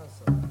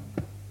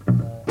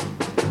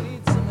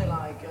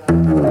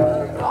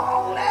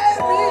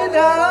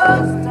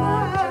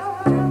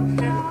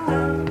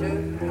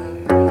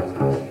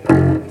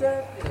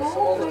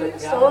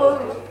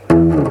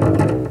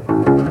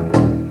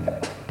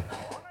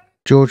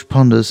 George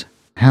ponders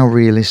how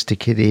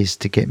realistic it is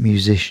to get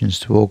musicians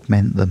to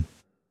augment them.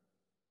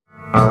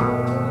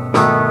 Oh,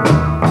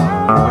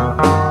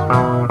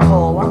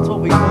 that's what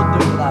we could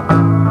do, lad.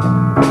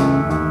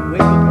 We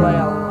could play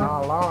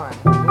our line.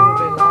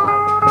 Moving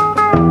line.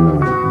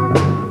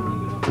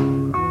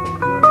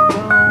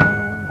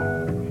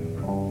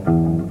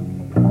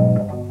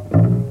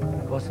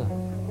 What's that?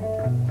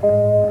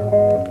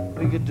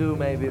 We could do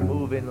maybe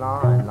moving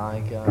line,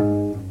 like.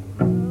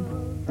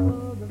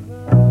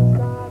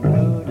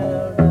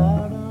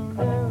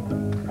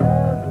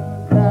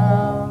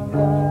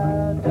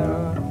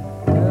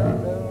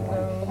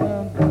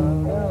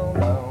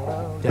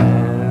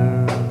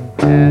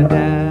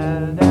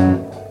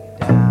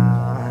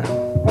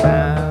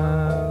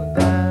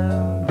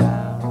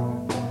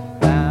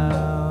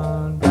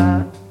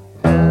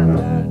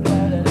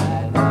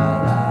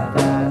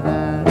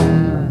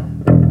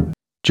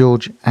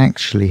 George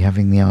actually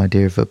having the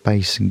idea of a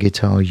bass and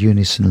guitar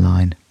unison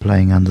line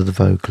playing under the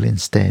vocal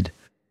instead.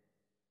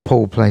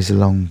 Paul plays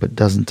along but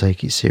doesn't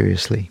take it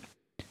seriously.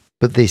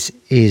 But this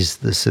is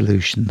the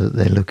solution that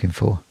they're looking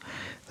for.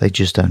 They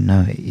just don't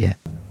know it yet.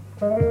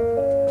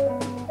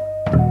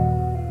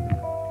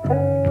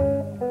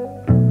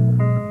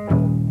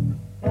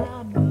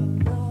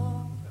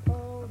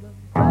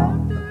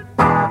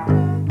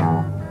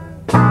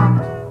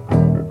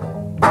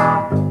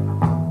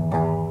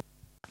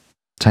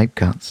 Tape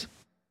cuts.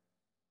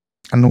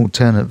 An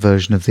alternate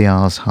version of the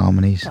R's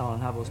harmonies. Oh,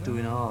 and have us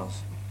doing ours.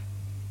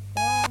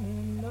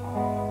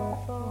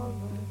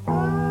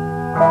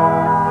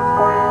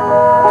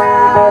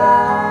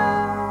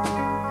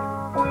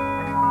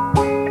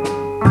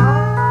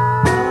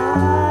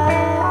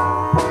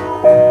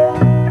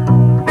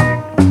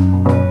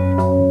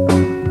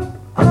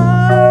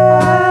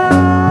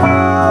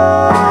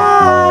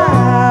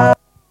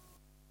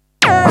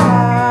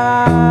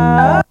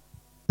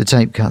 The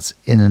tape cuts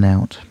in and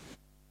out.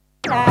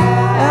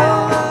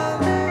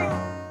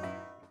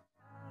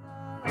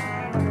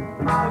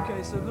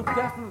 Okay, so look,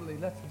 definitely,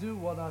 let's do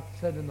what I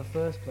said in the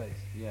first place.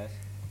 Yes.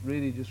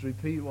 Really, just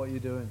repeat what you're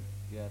doing.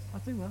 Yes. I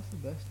think that's the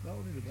best. That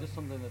would be the best. Just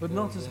something that But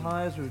not feels as in.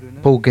 high as we're doing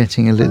it. Paul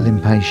getting a little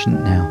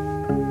impatient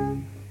now.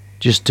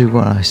 Just do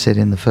what I said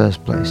in the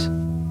first place,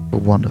 for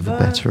want of a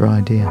better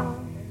idea.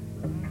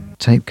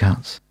 Tape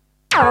cuts.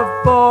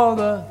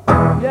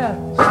 Yeah,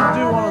 so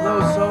do one of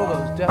those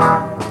solos,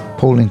 definitely.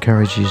 Paul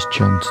encourages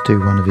John to do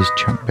one of his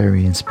Chuck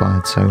Berry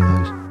inspired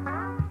solos.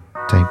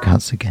 Tape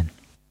cuts again.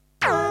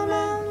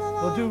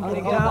 We'll do Only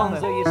it get down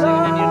ones then. that you're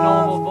singing in your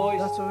normal voice.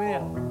 That's what we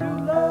are.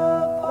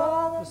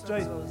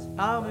 Straight.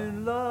 I'm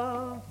in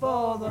love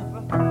for the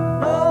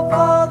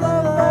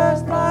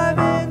first time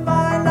in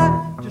my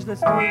life. Just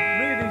let's do it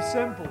really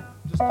simple.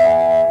 Just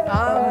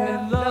I'm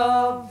in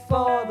love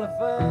for the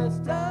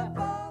first time.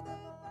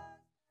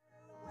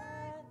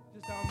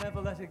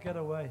 never let it get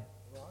away.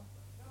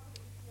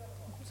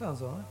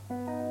 Sounds alright.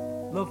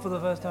 Love for the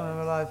first time in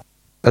my life.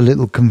 A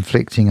little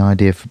conflicting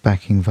idea for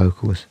backing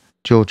vocals.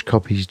 George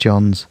copies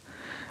John's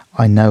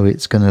I Know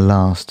It's Gonna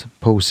Last.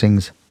 Paul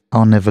sings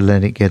I'll Never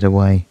Let It Get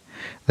Away.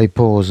 They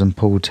pause and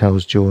Paul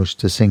tells George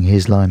to sing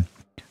his line.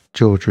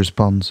 George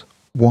responds,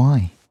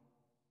 why?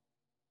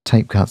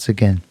 Tape cuts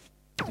again.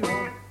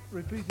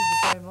 Repeated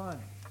the same line.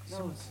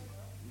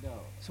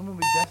 Someone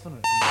be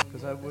definite,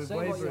 because we're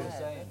wavering.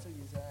 That's what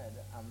you said,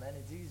 and then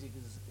it's easy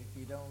because if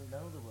you don't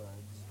know the words,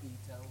 he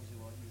tells you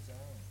what you're saying.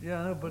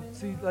 Yeah, I know, but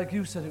see, like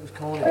you said, it was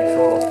corny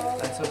before,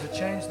 and so to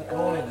change the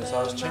corniness,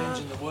 I was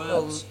changing the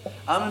words.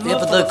 Yeah,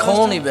 but the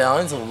corny bit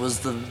I thought was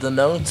the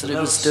notes that it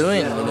was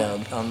doing, you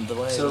know, and the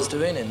way it was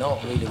doing it,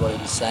 not really what it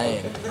was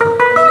saying.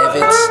 I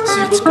mean,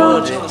 if it's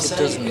good, it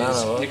doesn't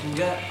matter. You can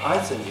get, I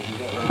think you can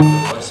get around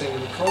it by singing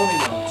the corny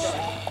notes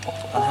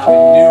and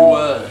having new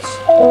words,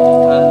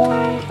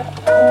 and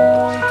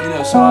you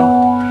know, so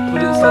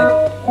but it's like,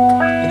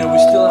 you know, we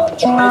still haven't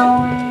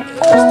tried it.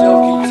 We still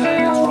keep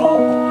saying it's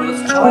wrong, but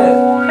let's try it.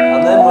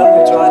 And then when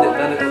we tried it,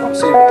 then it'll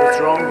see that it's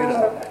wrong, you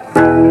know.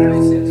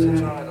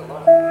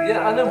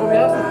 Yeah, I know, but we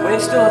haven't. We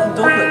still haven't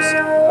done this.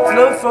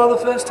 Love for the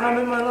first time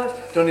in my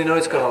life. Don't you know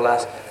it's gonna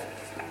last?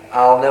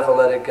 I'll never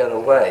let it get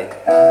away.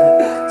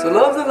 So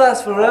love that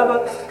lasts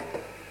forever.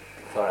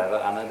 Forever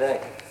and a day.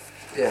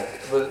 Yeah,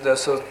 but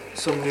there's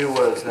some new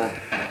words then.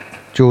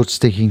 George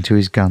sticking to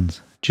his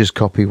guns. Just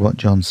copy what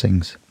John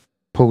sings.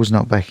 Paul's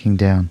not backing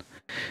down,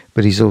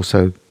 but he's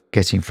also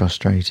getting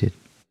frustrated.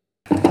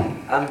 And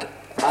I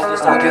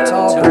just haven't heard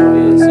the two of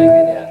you singing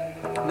yet.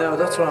 no,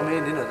 that's what I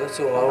mean, you know, that's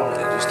all I want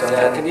to just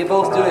Yeah, can you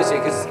both do it?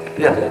 Because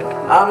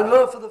I'm in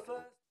love for the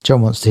first.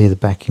 John wants to hear the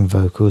backing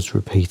vocals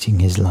repeating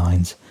his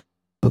lines,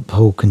 but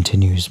Paul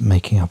continues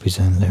making up his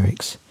own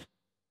lyrics.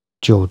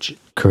 George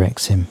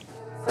corrects him.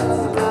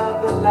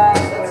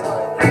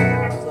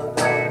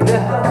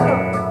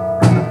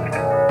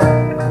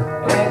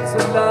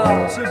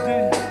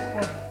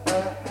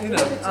 You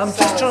know, I'm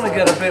just trying to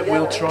get a bit,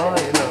 we'll try,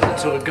 you know, and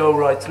sort of go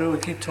right through. We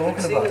keep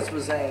talking about it.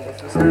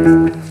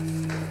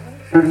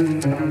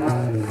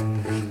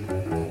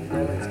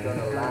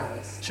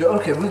 Sure,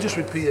 okay, we'll just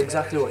repeat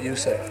exactly what you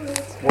say.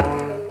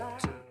 1,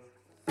 2.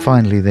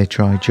 Finally, they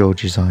try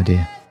George's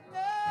idea.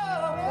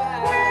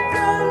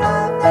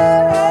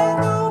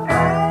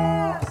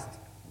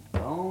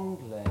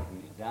 don't let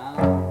me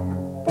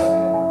down.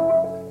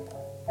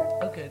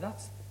 Okay,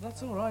 that's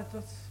all right.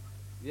 That's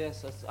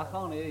Yes, I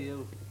can't hear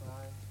you.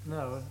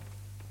 no.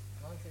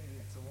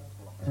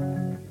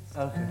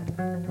 Okay.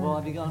 Well,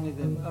 have you got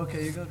anything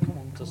Okay, you go. Come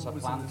on. to Come on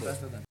with supplant something it?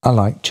 better then. I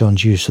like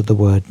John's use of the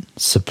word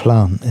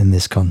supplant in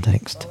this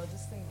context. Well, I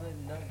just think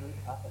that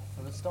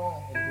for the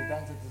start, it'd be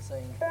better to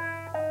sing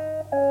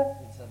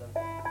instead of.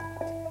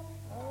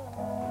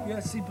 Yeah,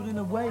 see, but in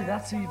a way,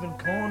 that's even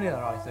cornier,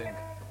 I think.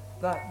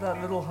 That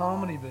little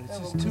harmony bit, it's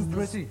just too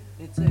pretty.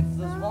 It's if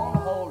there's one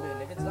hold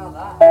in, if it's not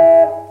that.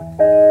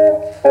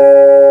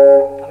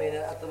 I mean,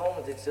 at the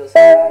moment, it's just. I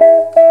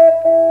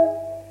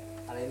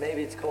mean,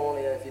 maybe it's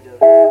cornier if you do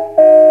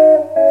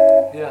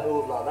Yeah.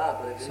 move like that,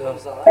 but if you So-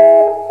 move like that.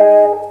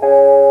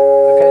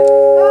 Okay.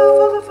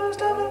 For the first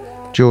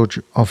time. George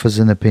offers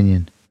an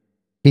opinion.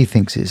 He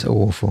thinks it's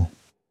awful.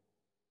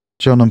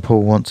 John and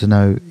Paul want to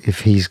know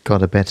if he's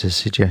got a better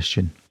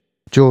suggestion.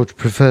 George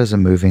prefers a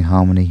moving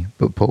harmony,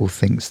 but Paul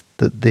thinks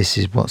that this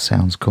is what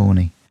sounds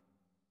corny.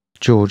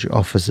 George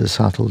offers a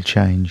subtle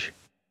change.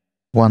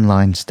 One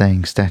line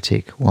staying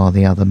static while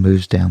the other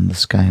moves down the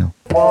scale.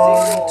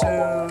 1,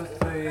 2,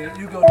 3.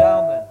 You go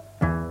down then.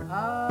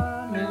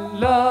 I'm in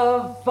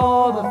Love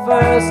for the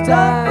first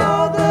time.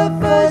 For the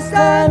first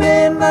time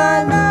in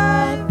my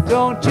life.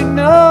 Don't you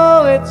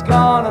know it's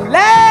gonna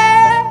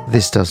last?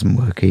 This doesn't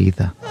work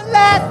either.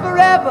 Last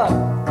forever.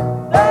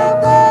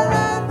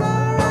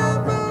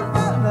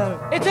 No.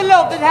 It's a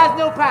love that has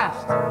no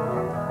past.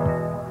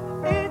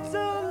 It's a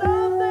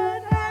love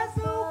that has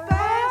no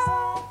past.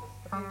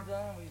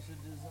 We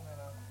should do something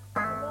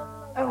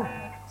like. Oh,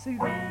 see.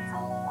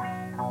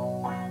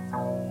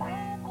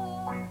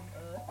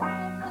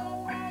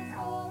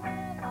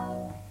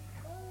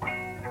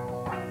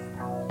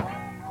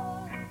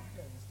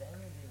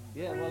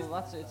 Yeah, well,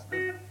 that's it's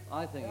the.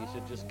 I think you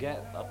should just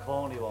get a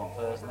corny one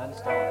first, and then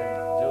start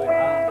doing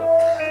round it.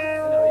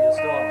 You know, you'll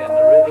start getting a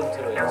rhythm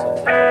to it, so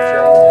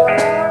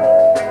change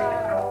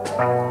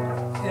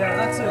it. Yeah,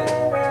 that's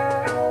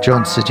it.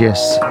 John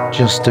suggests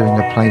just doing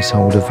a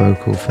placeholder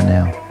vocal for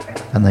now,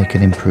 and they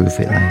can improve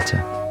it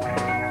later.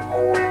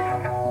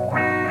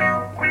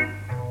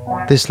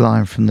 This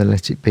line from the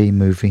Let It Be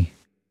movie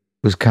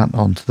was cut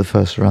onto the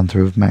first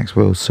run-through of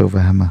Maxwell's Silver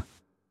Hammer.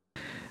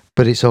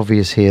 But it's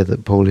obvious here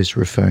that Paul is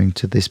referring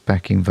to this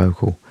backing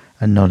vocal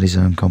and not his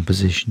own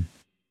composition.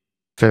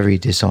 Very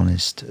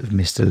dishonest of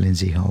Mr.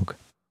 Lindsay Hogg.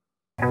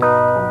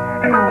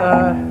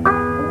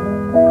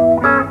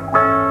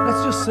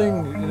 Let's just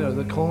sing, you know,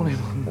 the corny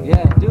one.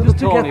 Yeah, do Just the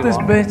to corny get this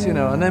one. bit, you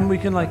know, and then we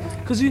can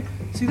because you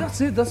see that's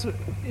it. That's what,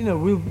 you know,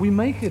 we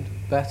make it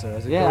better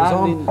as it Yeah, goes I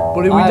on. mean, but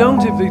if we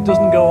don't, if it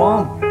doesn't go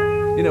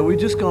on, you know, we've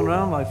just gone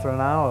around like for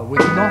an hour with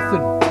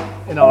nothing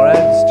in our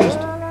heads, just,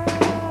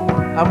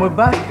 and we're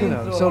back, you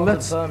know. So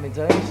let's,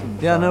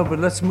 yeah, no, but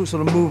let's sort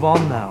of move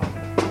on now.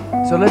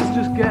 So let's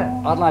just get.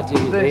 I'd like to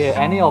hear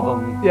any of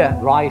them. Yeah.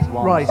 Right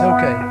once. Right.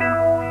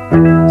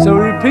 Okay. So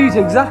repeat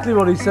exactly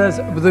what he says,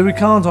 but they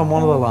recount on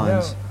one of the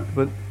lines. No.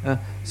 But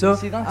so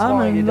see, that's I'm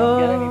why in you don't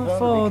get any love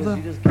further,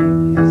 for because the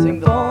you just sing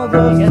the line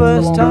and you get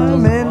first told it time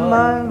doesn't in work.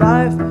 my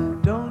life.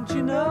 Don't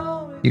you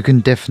know? You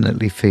can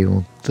definitely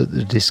feel that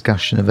the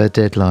discussion of a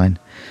deadline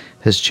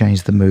has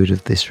changed the mood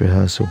of this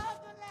rehearsal.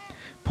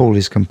 Paul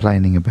is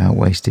complaining about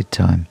wasted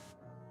time.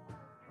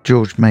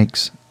 George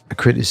makes a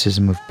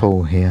criticism of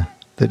Paul here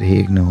that he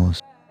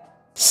ignores.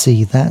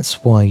 See,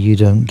 that's why you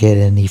don't get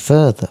any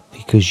further,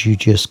 because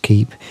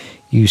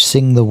you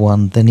sing the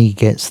one, then he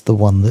gets the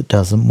one that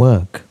doesn't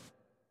work.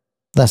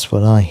 That's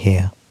what I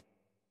hear.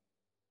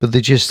 But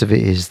the gist of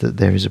it is that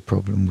there is a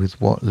problem with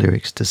what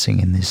lyrics to sing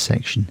in this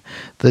section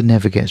that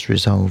never gets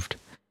resolved.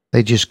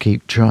 They just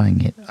keep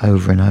trying it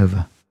over and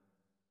over.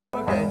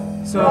 Okay.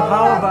 So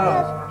how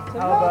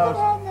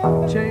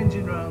about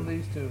changing around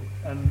these two?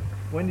 And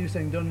when you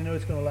sing "Don't You Know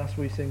It's Gonna Last,"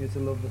 we sing "It's a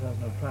Love That Has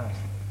No Past."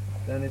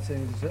 Then it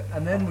sings,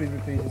 and then we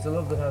repeat "It's a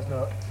love that has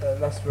no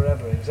lasts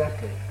forever."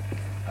 Exactly.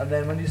 And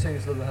then when you sing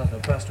 "It's a love that has no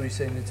past," we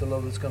sing "It's a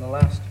love that's gonna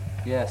last."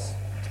 Yes.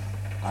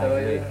 I So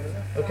agree.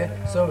 okay.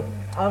 So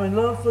I'm in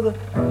love for the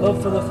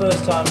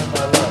first time in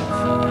my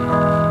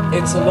life.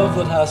 It's a love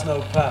that has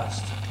no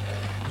past.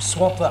 We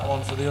swap that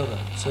one for the other,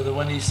 so that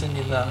when he's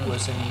singing that, we're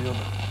singing the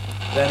other.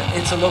 Then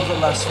 "It's a love that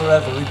lasts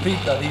forever."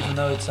 Repeat that, even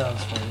though it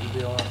sounds funny. It'll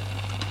be alright.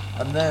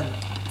 And then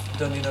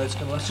 "Don't You Know It's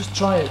Gonna." Let's just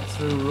try it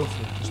through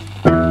roughly.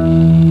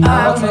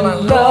 I'm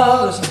in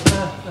love.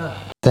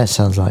 That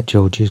sounds like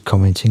George is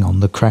commenting on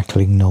the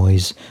crackling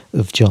noise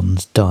of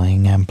John's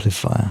dying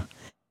amplifier.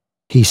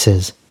 He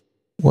says,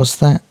 "What's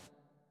that?"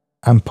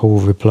 And Paul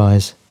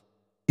replies,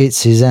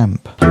 "It's his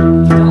amp." Love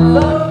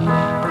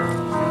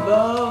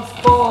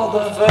for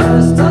the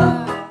first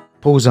time.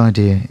 Paul's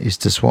idea is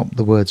to swap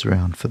the words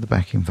around for the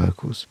backing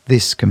vocals.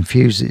 This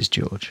confuses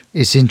George.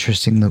 It's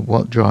interesting that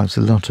what drives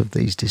a lot of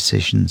these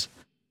decisions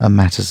are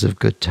matters of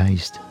good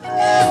taste.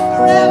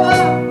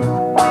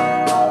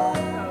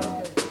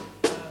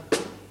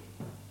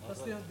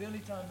 That's the only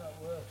time that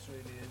works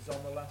really is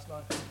on the last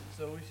line.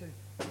 So we say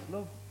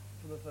 "love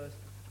for the first."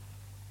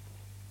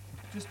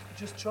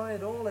 Just try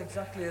it all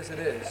exactly as it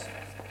is.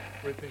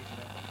 Repeat it.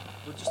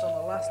 But just on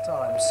the last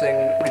time, sing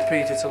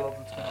 "Repeat It's a Love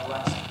That's Gonna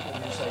Last,"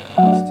 and you say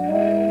 "last."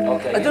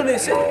 Okay. I don't know.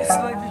 It's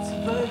like it's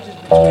verges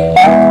between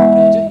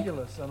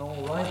ridiculous and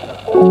all right. That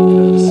you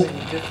know, sing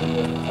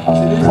differently. So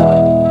it is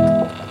like,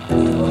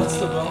 well, that's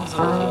the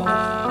Bonzo.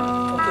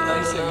 What do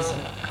they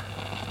sing?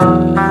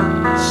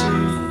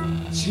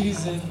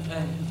 She's in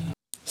pain.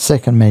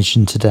 Second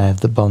mention today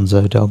of the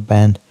Bonzo Dog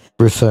Band,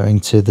 referring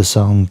to the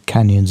song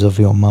Canyons of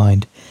Your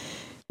Mind,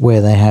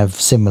 where they have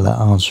similar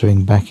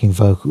answering backing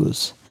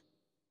vocals.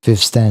 Viv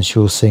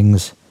Stanshall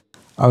sings,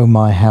 "Oh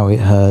my how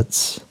it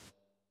hurts,"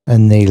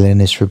 and Neil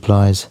Innes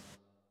replies,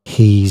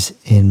 "He's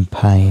in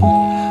pain."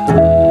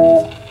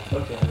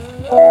 Okay.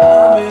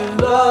 I'm in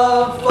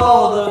love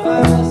for the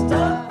first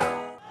time.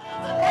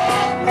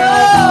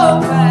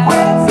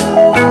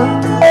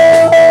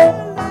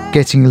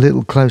 Getting a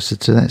little closer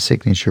to that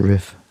signature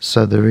riff,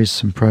 so there is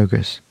some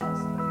progress.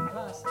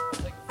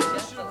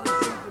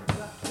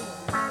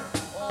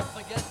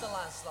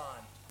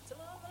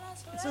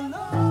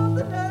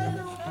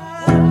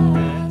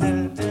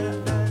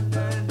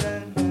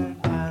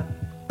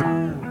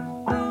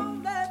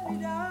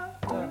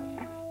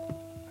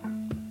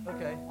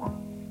 Okay.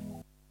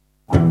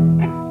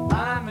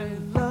 I'm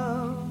in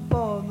love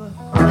for the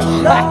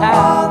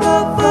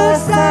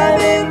first time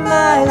in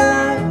my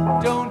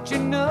life. Don't you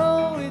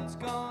know it's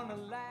gonna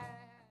last?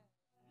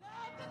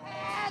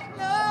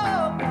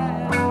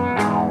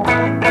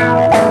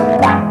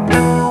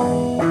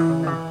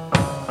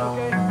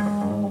 Okay.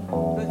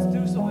 Let's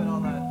do something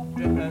on that.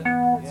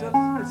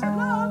 It's a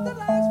love that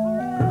lasts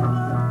forever.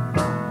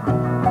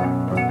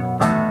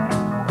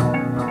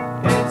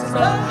 It's a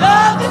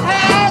love that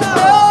has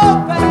no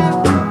past.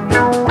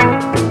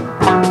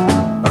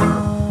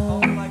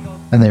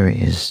 And there it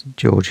is,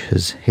 George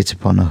has hit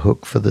upon a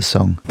hook for the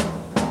song. Okay.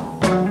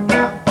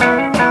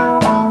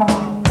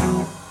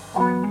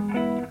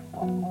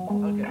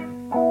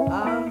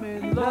 I'm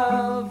in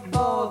love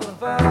for the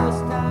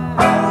first time.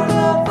 For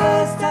the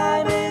first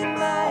time in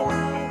my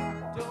life.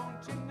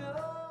 Don't you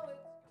know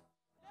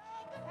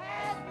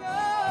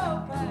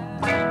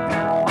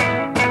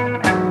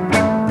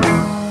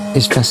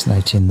It's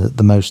fascinating that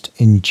the most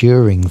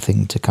enduring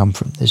thing to come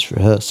from this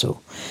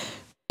rehearsal,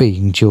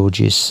 being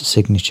George's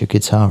signature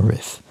guitar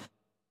riff,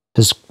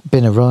 has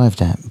been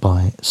arrived at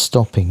by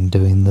stopping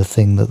doing the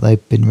thing that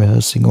they've been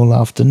rehearsing all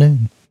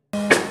afternoon.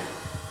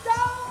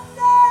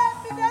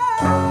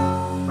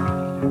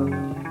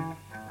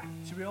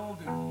 Should we all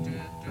do?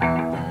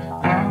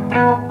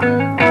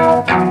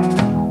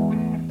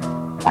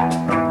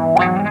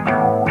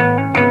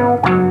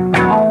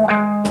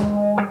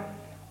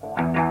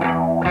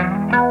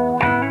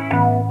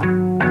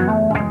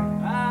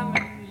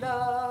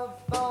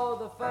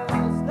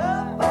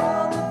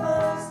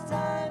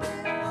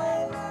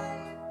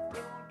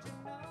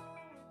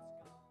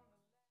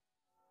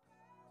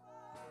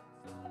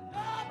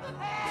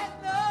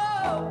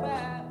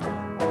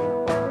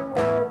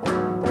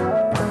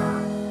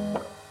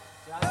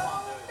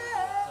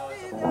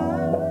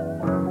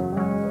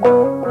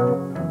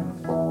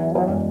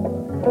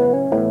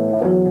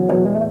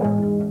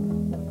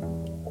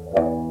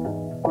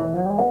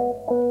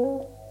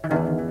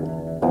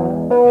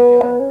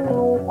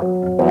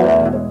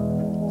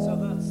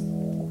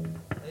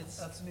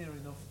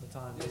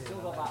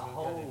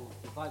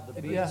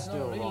 the beat's Yeah. still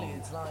No, really, wrong.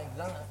 it's like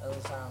that.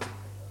 It'll sound,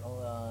 you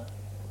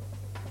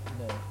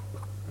know.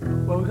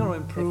 Well, we're going to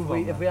improve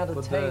on If we had a that,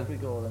 but, tape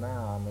recorder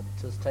now and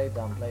just taped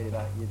down, played it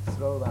back, you'd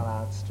throw that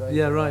out straight.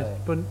 Yeah, away. right.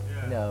 But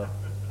You know,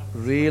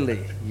 really,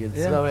 you'd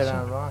Yeah, throw it sure.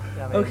 out right.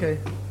 I mean, okay.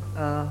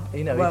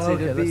 You know, well,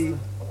 it'd okay, be.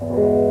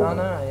 Oh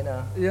no, you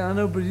know. yeah, I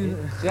know, but you.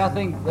 See, I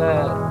think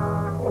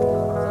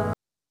that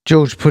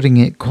George putting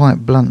it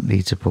quite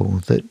bluntly to Paul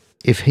that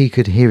if he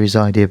could hear his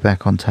idea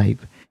back on tape,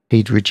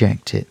 he'd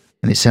reject it.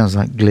 And it sounds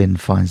like Glyn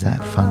finds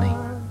that funny.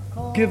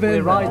 Give in.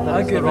 we're right then. that I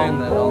it's the give wrong in.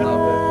 bit on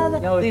that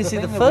bit. No, You it's see,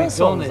 the the thing that we've first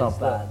done song's is not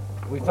that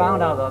we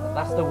found out that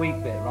that's the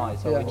weak bit, right?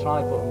 So we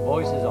tried putting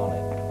voices on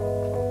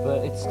it,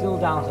 but it's still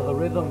down to the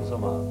rhythm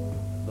somehow.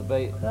 The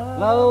beat.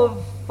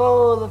 Love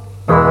for the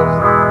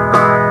first.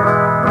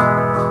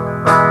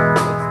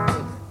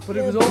 But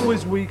it was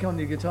always weak on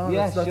your guitar.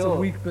 Yeah, That's sure. a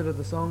weak bit of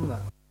the song.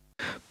 That.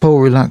 Paul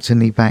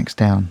reluctantly backs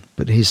down,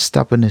 but his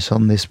stubbornness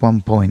on this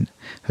one point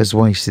has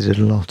wasted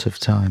a lot of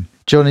time.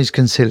 John is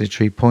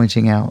conciliatory,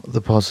 pointing out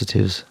the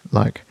positives,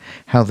 like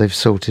how they've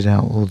sorted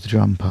out all the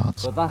drum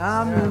parts. But that's.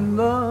 I'm in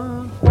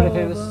love. But if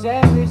it was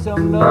send me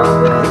some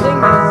love, the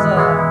thing is,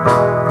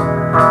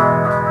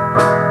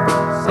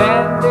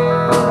 send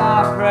it,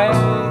 I pray.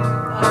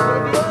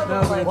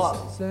 What?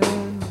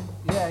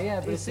 Yeah,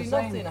 but it's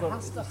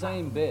the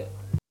same bit.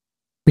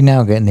 We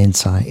now get an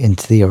insight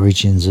into the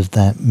origins of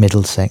that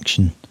middle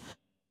section.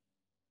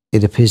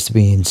 It appears to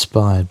be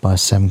inspired by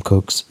Sam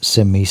Cooke's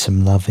Send Me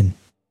Some Lovin',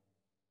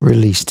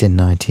 released in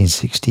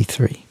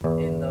 1963.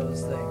 In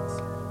those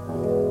things.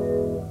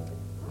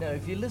 No,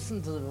 if you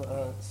listen to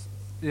the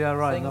Yeah,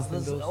 right. things, Nothing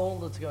there's does. all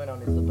that's going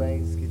on is the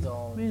bass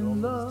guitar, In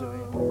drums love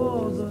doing.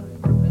 for the-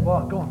 doing-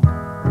 What? Go on.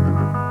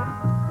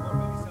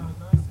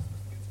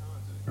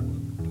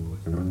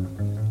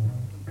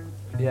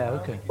 Yeah.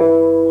 Okay.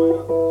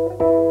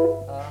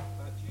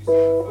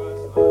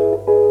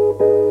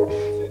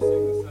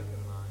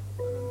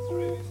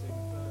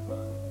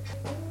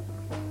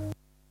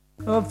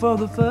 Oh, for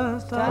the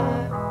first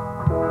time.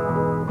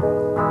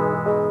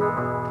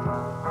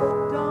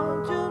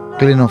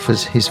 Glyn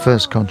offers his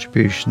first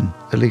contribution,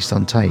 at least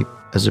on tape,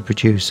 as a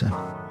producer.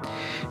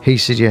 He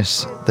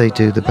suggests they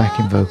do the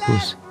backing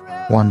vocals,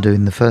 one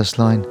doing the first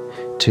line,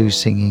 two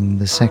singing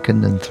the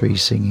second and three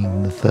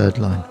singing the third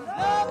line.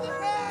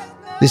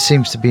 This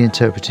seems to be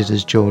interpreted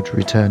as George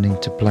returning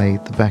to play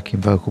the backing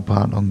vocal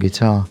part on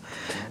guitar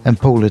and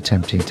Paul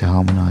attempting to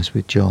harmonise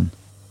with John.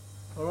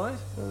 All right.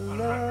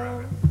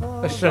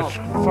 It's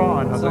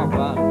fine, it's not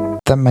bad.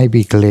 That may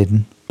be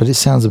Glyn, but it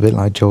sounds a bit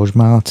like George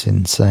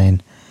Martin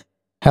saying,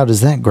 "How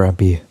does that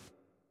grab you?"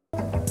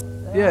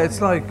 Yeah, it's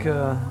like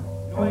they'll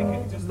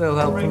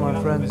help for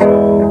my friends.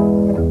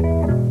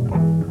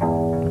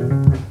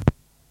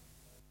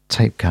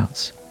 Tape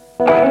cuts.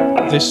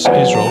 This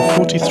is roll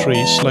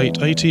 43,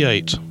 slate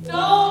 88.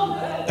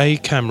 A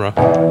camera.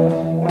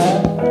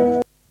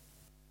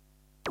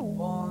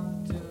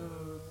 1, 2,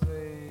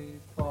 3,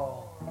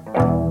 4.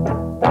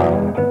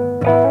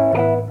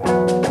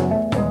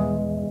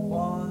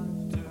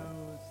 1, 2,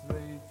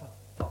 3,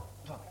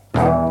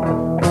 4.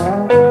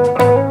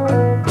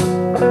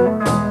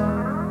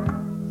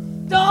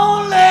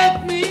 Don't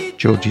let me.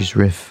 George's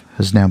riff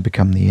has now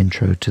become the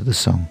intro to the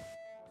song,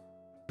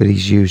 but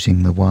he's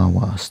using the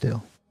wah-wah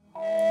still.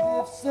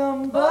 If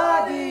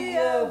somebody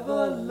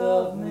ever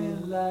loved me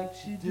like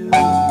she do.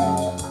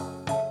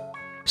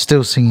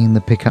 Still singing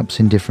the pickups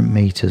in different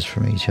meters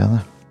from each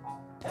other.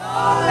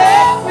 Don't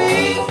let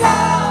me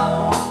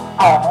down.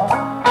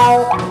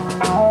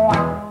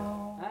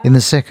 In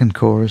the second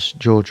chorus,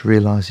 George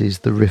realises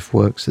the riff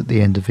works at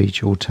the end of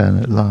each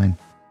alternate line.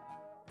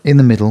 In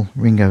the middle,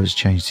 Ringo has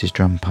changed his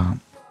drum part.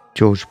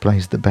 George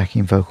plays the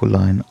backing vocal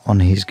line on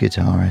his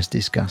guitar as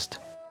discussed.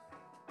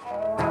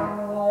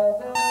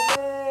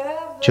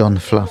 John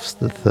fluffs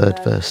the third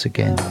verse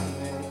again.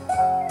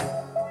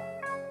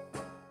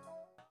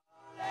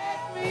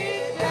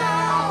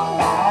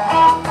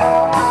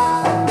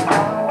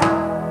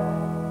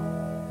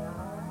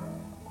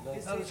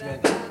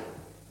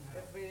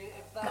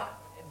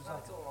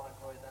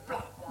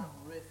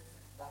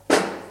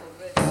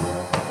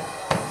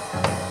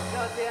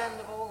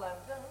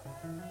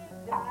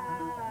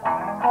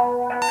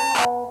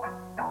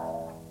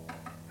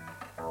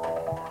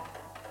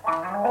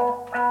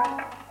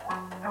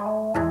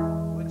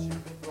 Which you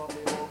could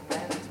probably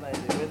augment maybe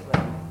with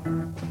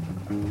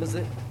me. Because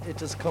it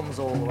just comes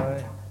all the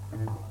way.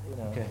 You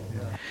know. Okay.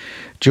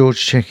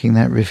 George checking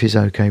that riff is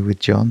okay with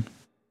John.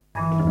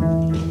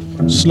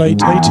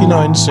 Slate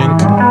 89, sync.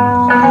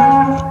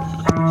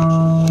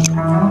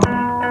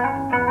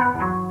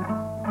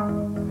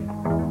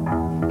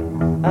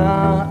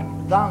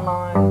 That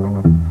line.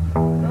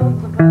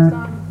 Don't the first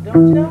time,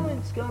 don't you know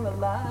it's gonna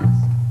last?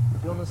 Do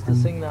you want us to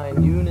sing that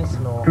in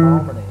unison or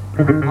harmony?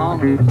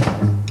 Harmony.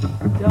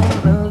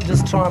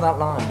 Just try that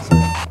line.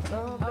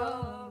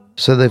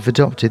 So they've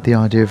adopted the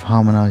idea of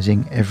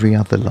harmonising every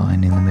other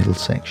line in the middle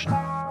section.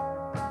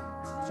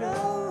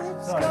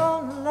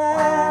 Don't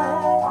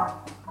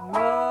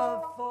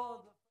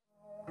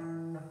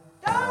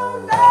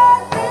let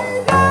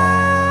me down.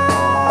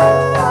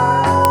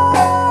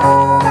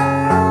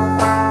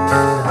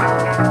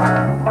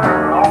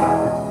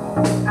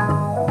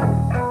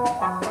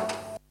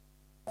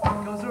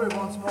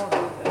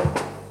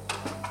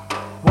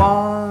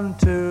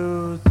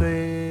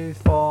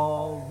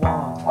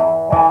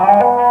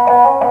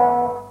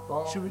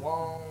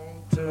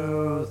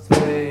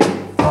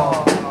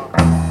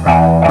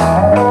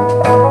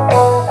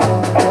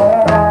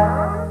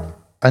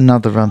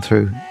 Another run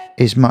through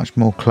is much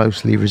more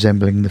closely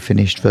resembling the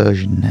finished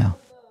version now.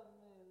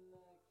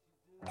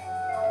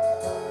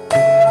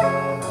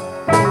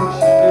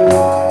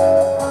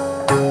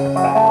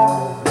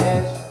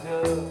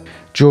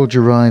 George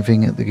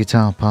arriving at the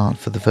guitar part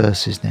for the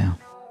verses now.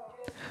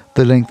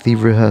 The lengthy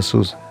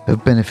rehearsals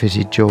have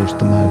benefited George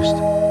the most.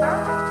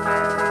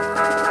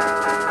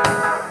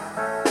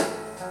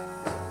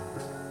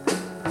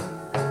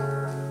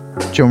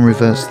 John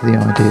reverts to the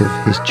idea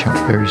of his Chuck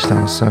Berry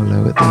style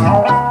solo at the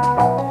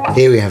end.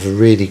 Here we have a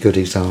really good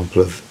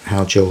example of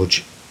how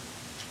George,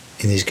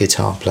 in his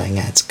guitar playing,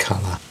 adds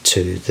colour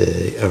to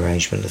the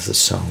arrangement of the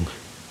song.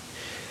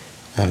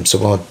 So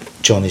while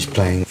John is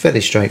playing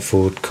fairly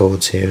straightforward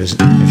chords here as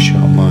an F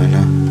sharp minor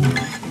and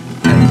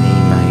an E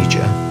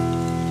major,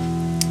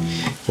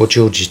 what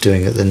George is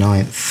doing at the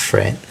 9th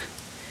fret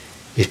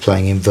is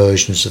playing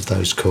inversions of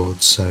those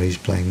chords. So he's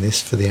playing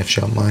this for the F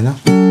sharp minor,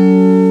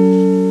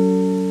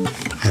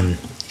 and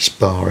he's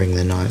barring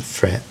the 9th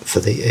fret for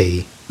the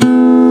E.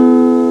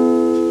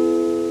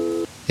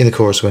 In the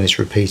chorus, when it's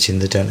repeating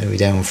the Don't Let Me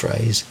Down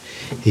phrase,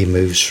 he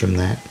moves from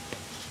that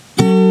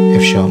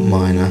F sharp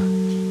minor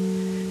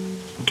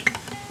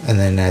and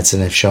then adds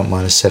an F sharp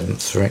minor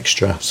 7th for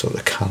extra sort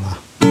of colour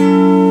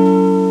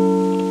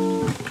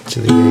to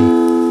the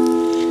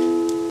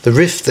E. The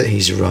riff that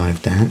he's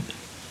arrived at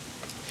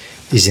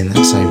is in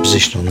that same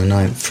position on the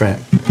 9th fret.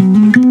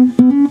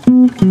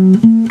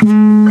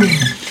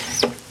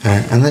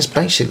 And that's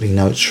basically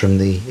notes from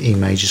the E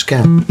major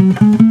scale.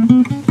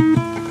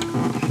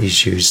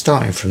 He's used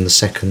starting from the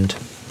 2nd.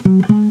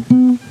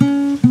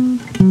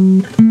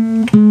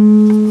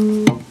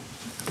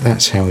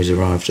 That's how he's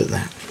arrived at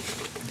that.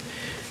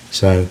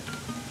 So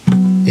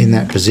in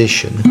that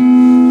position,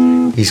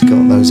 he's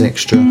got those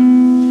extra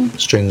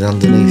strings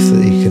underneath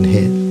that he can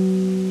hit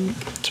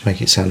to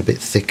make it sound a bit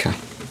thicker.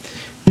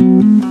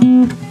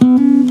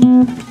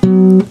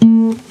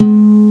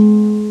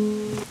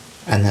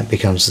 And that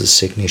becomes the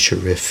signature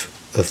riff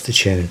of the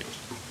tune.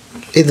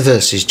 In the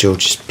verses,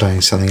 George is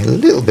playing something a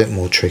little bit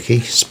more tricky,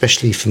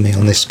 especially for me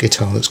on this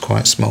guitar that's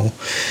quite small.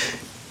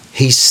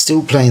 He's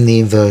still playing the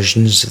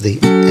inversions of the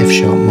F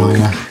sharp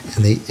minor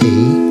and the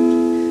E,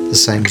 the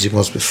same as he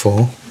was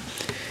before,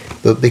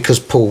 but because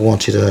Paul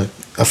wanted a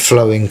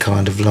flowing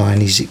kind of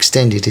line, he's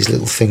extended his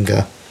little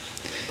finger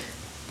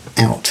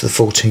out to the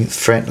 14th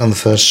fret on the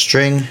 1st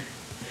string,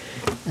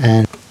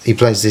 and he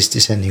plays this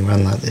descending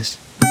run like this.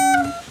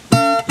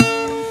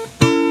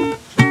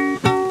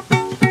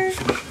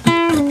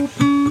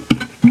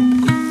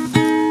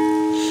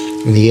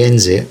 And he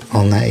ends it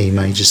on that E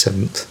major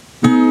 7th,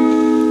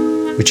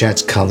 which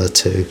adds colour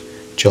to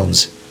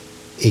John's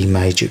E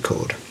major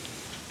chord,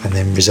 and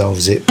then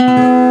resolves it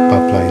by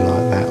playing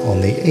like that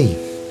on the E.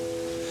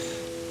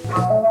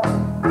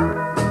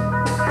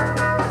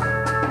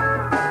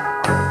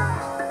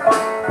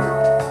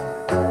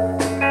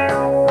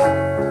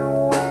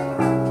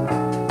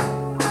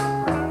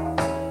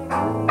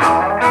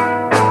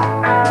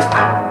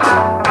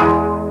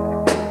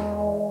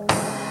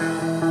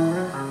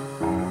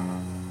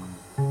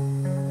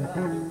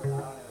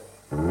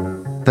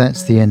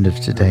 That's the end of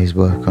today's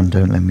work on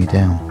Don't Let Me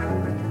Down.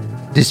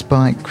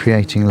 Despite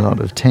creating a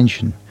lot of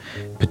tension,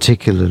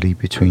 particularly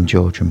between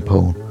George and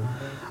Paul,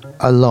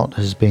 a lot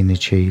has been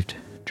achieved.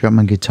 Drum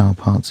and guitar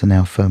parts are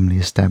now firmly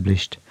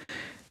established.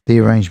 The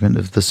arrangement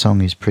of the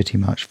song is pretty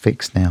much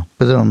fixed now,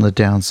 but on the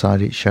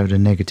downside it showed a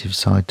negative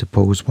side to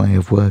Paul's way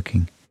of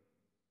working.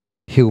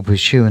 He'll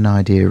pursue an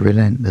idea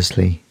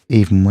relentlessly,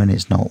 even when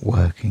it's not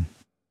working.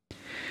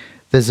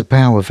 There's a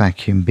power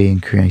vacuum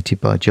being created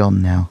by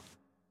John now,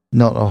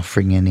 not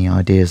offering any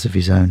ideas of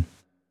his own,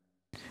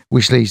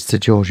 which leads to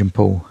George and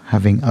Paul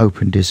having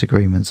open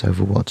disagreements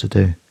over what to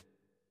do.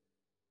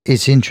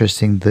 It's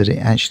interesting that it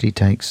actually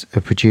takes a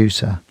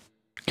producer,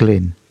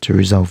 Glyn, to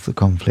resolve the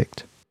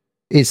conflict.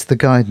 It's the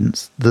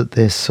guidance that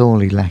they're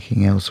sorely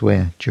lacking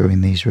elsewhere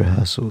during these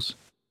rehearsals.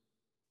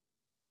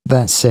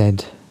 That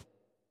said,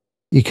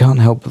 you can't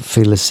help but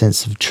feel a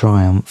sense of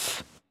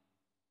triumph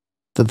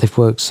that they've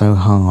worked so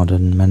hard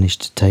and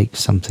managed to take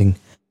something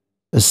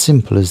as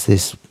simple as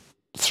this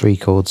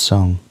 3-chord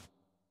song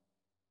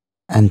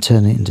and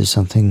turn it into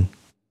something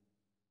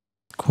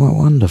quite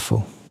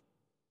wonderful.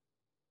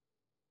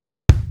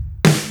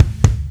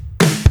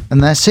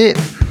 And that's it.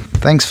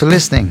 Thanks for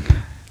listening.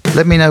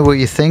 Let me know what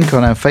you think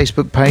on our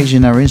Facebook page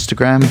and our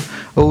Instagram,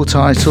 all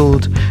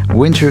titled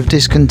Winter of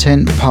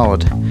Discontent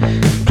Pod.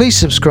 Please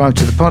subscribe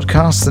to the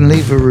podcast and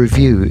leave a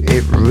review.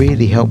 It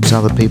really helps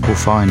other people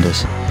find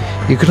us.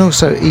 You can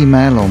also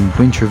email on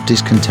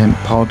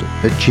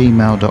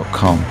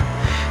winterofdiscontentpod@gmail.com.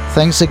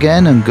 Thanks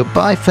again and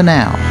goodbye for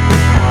now.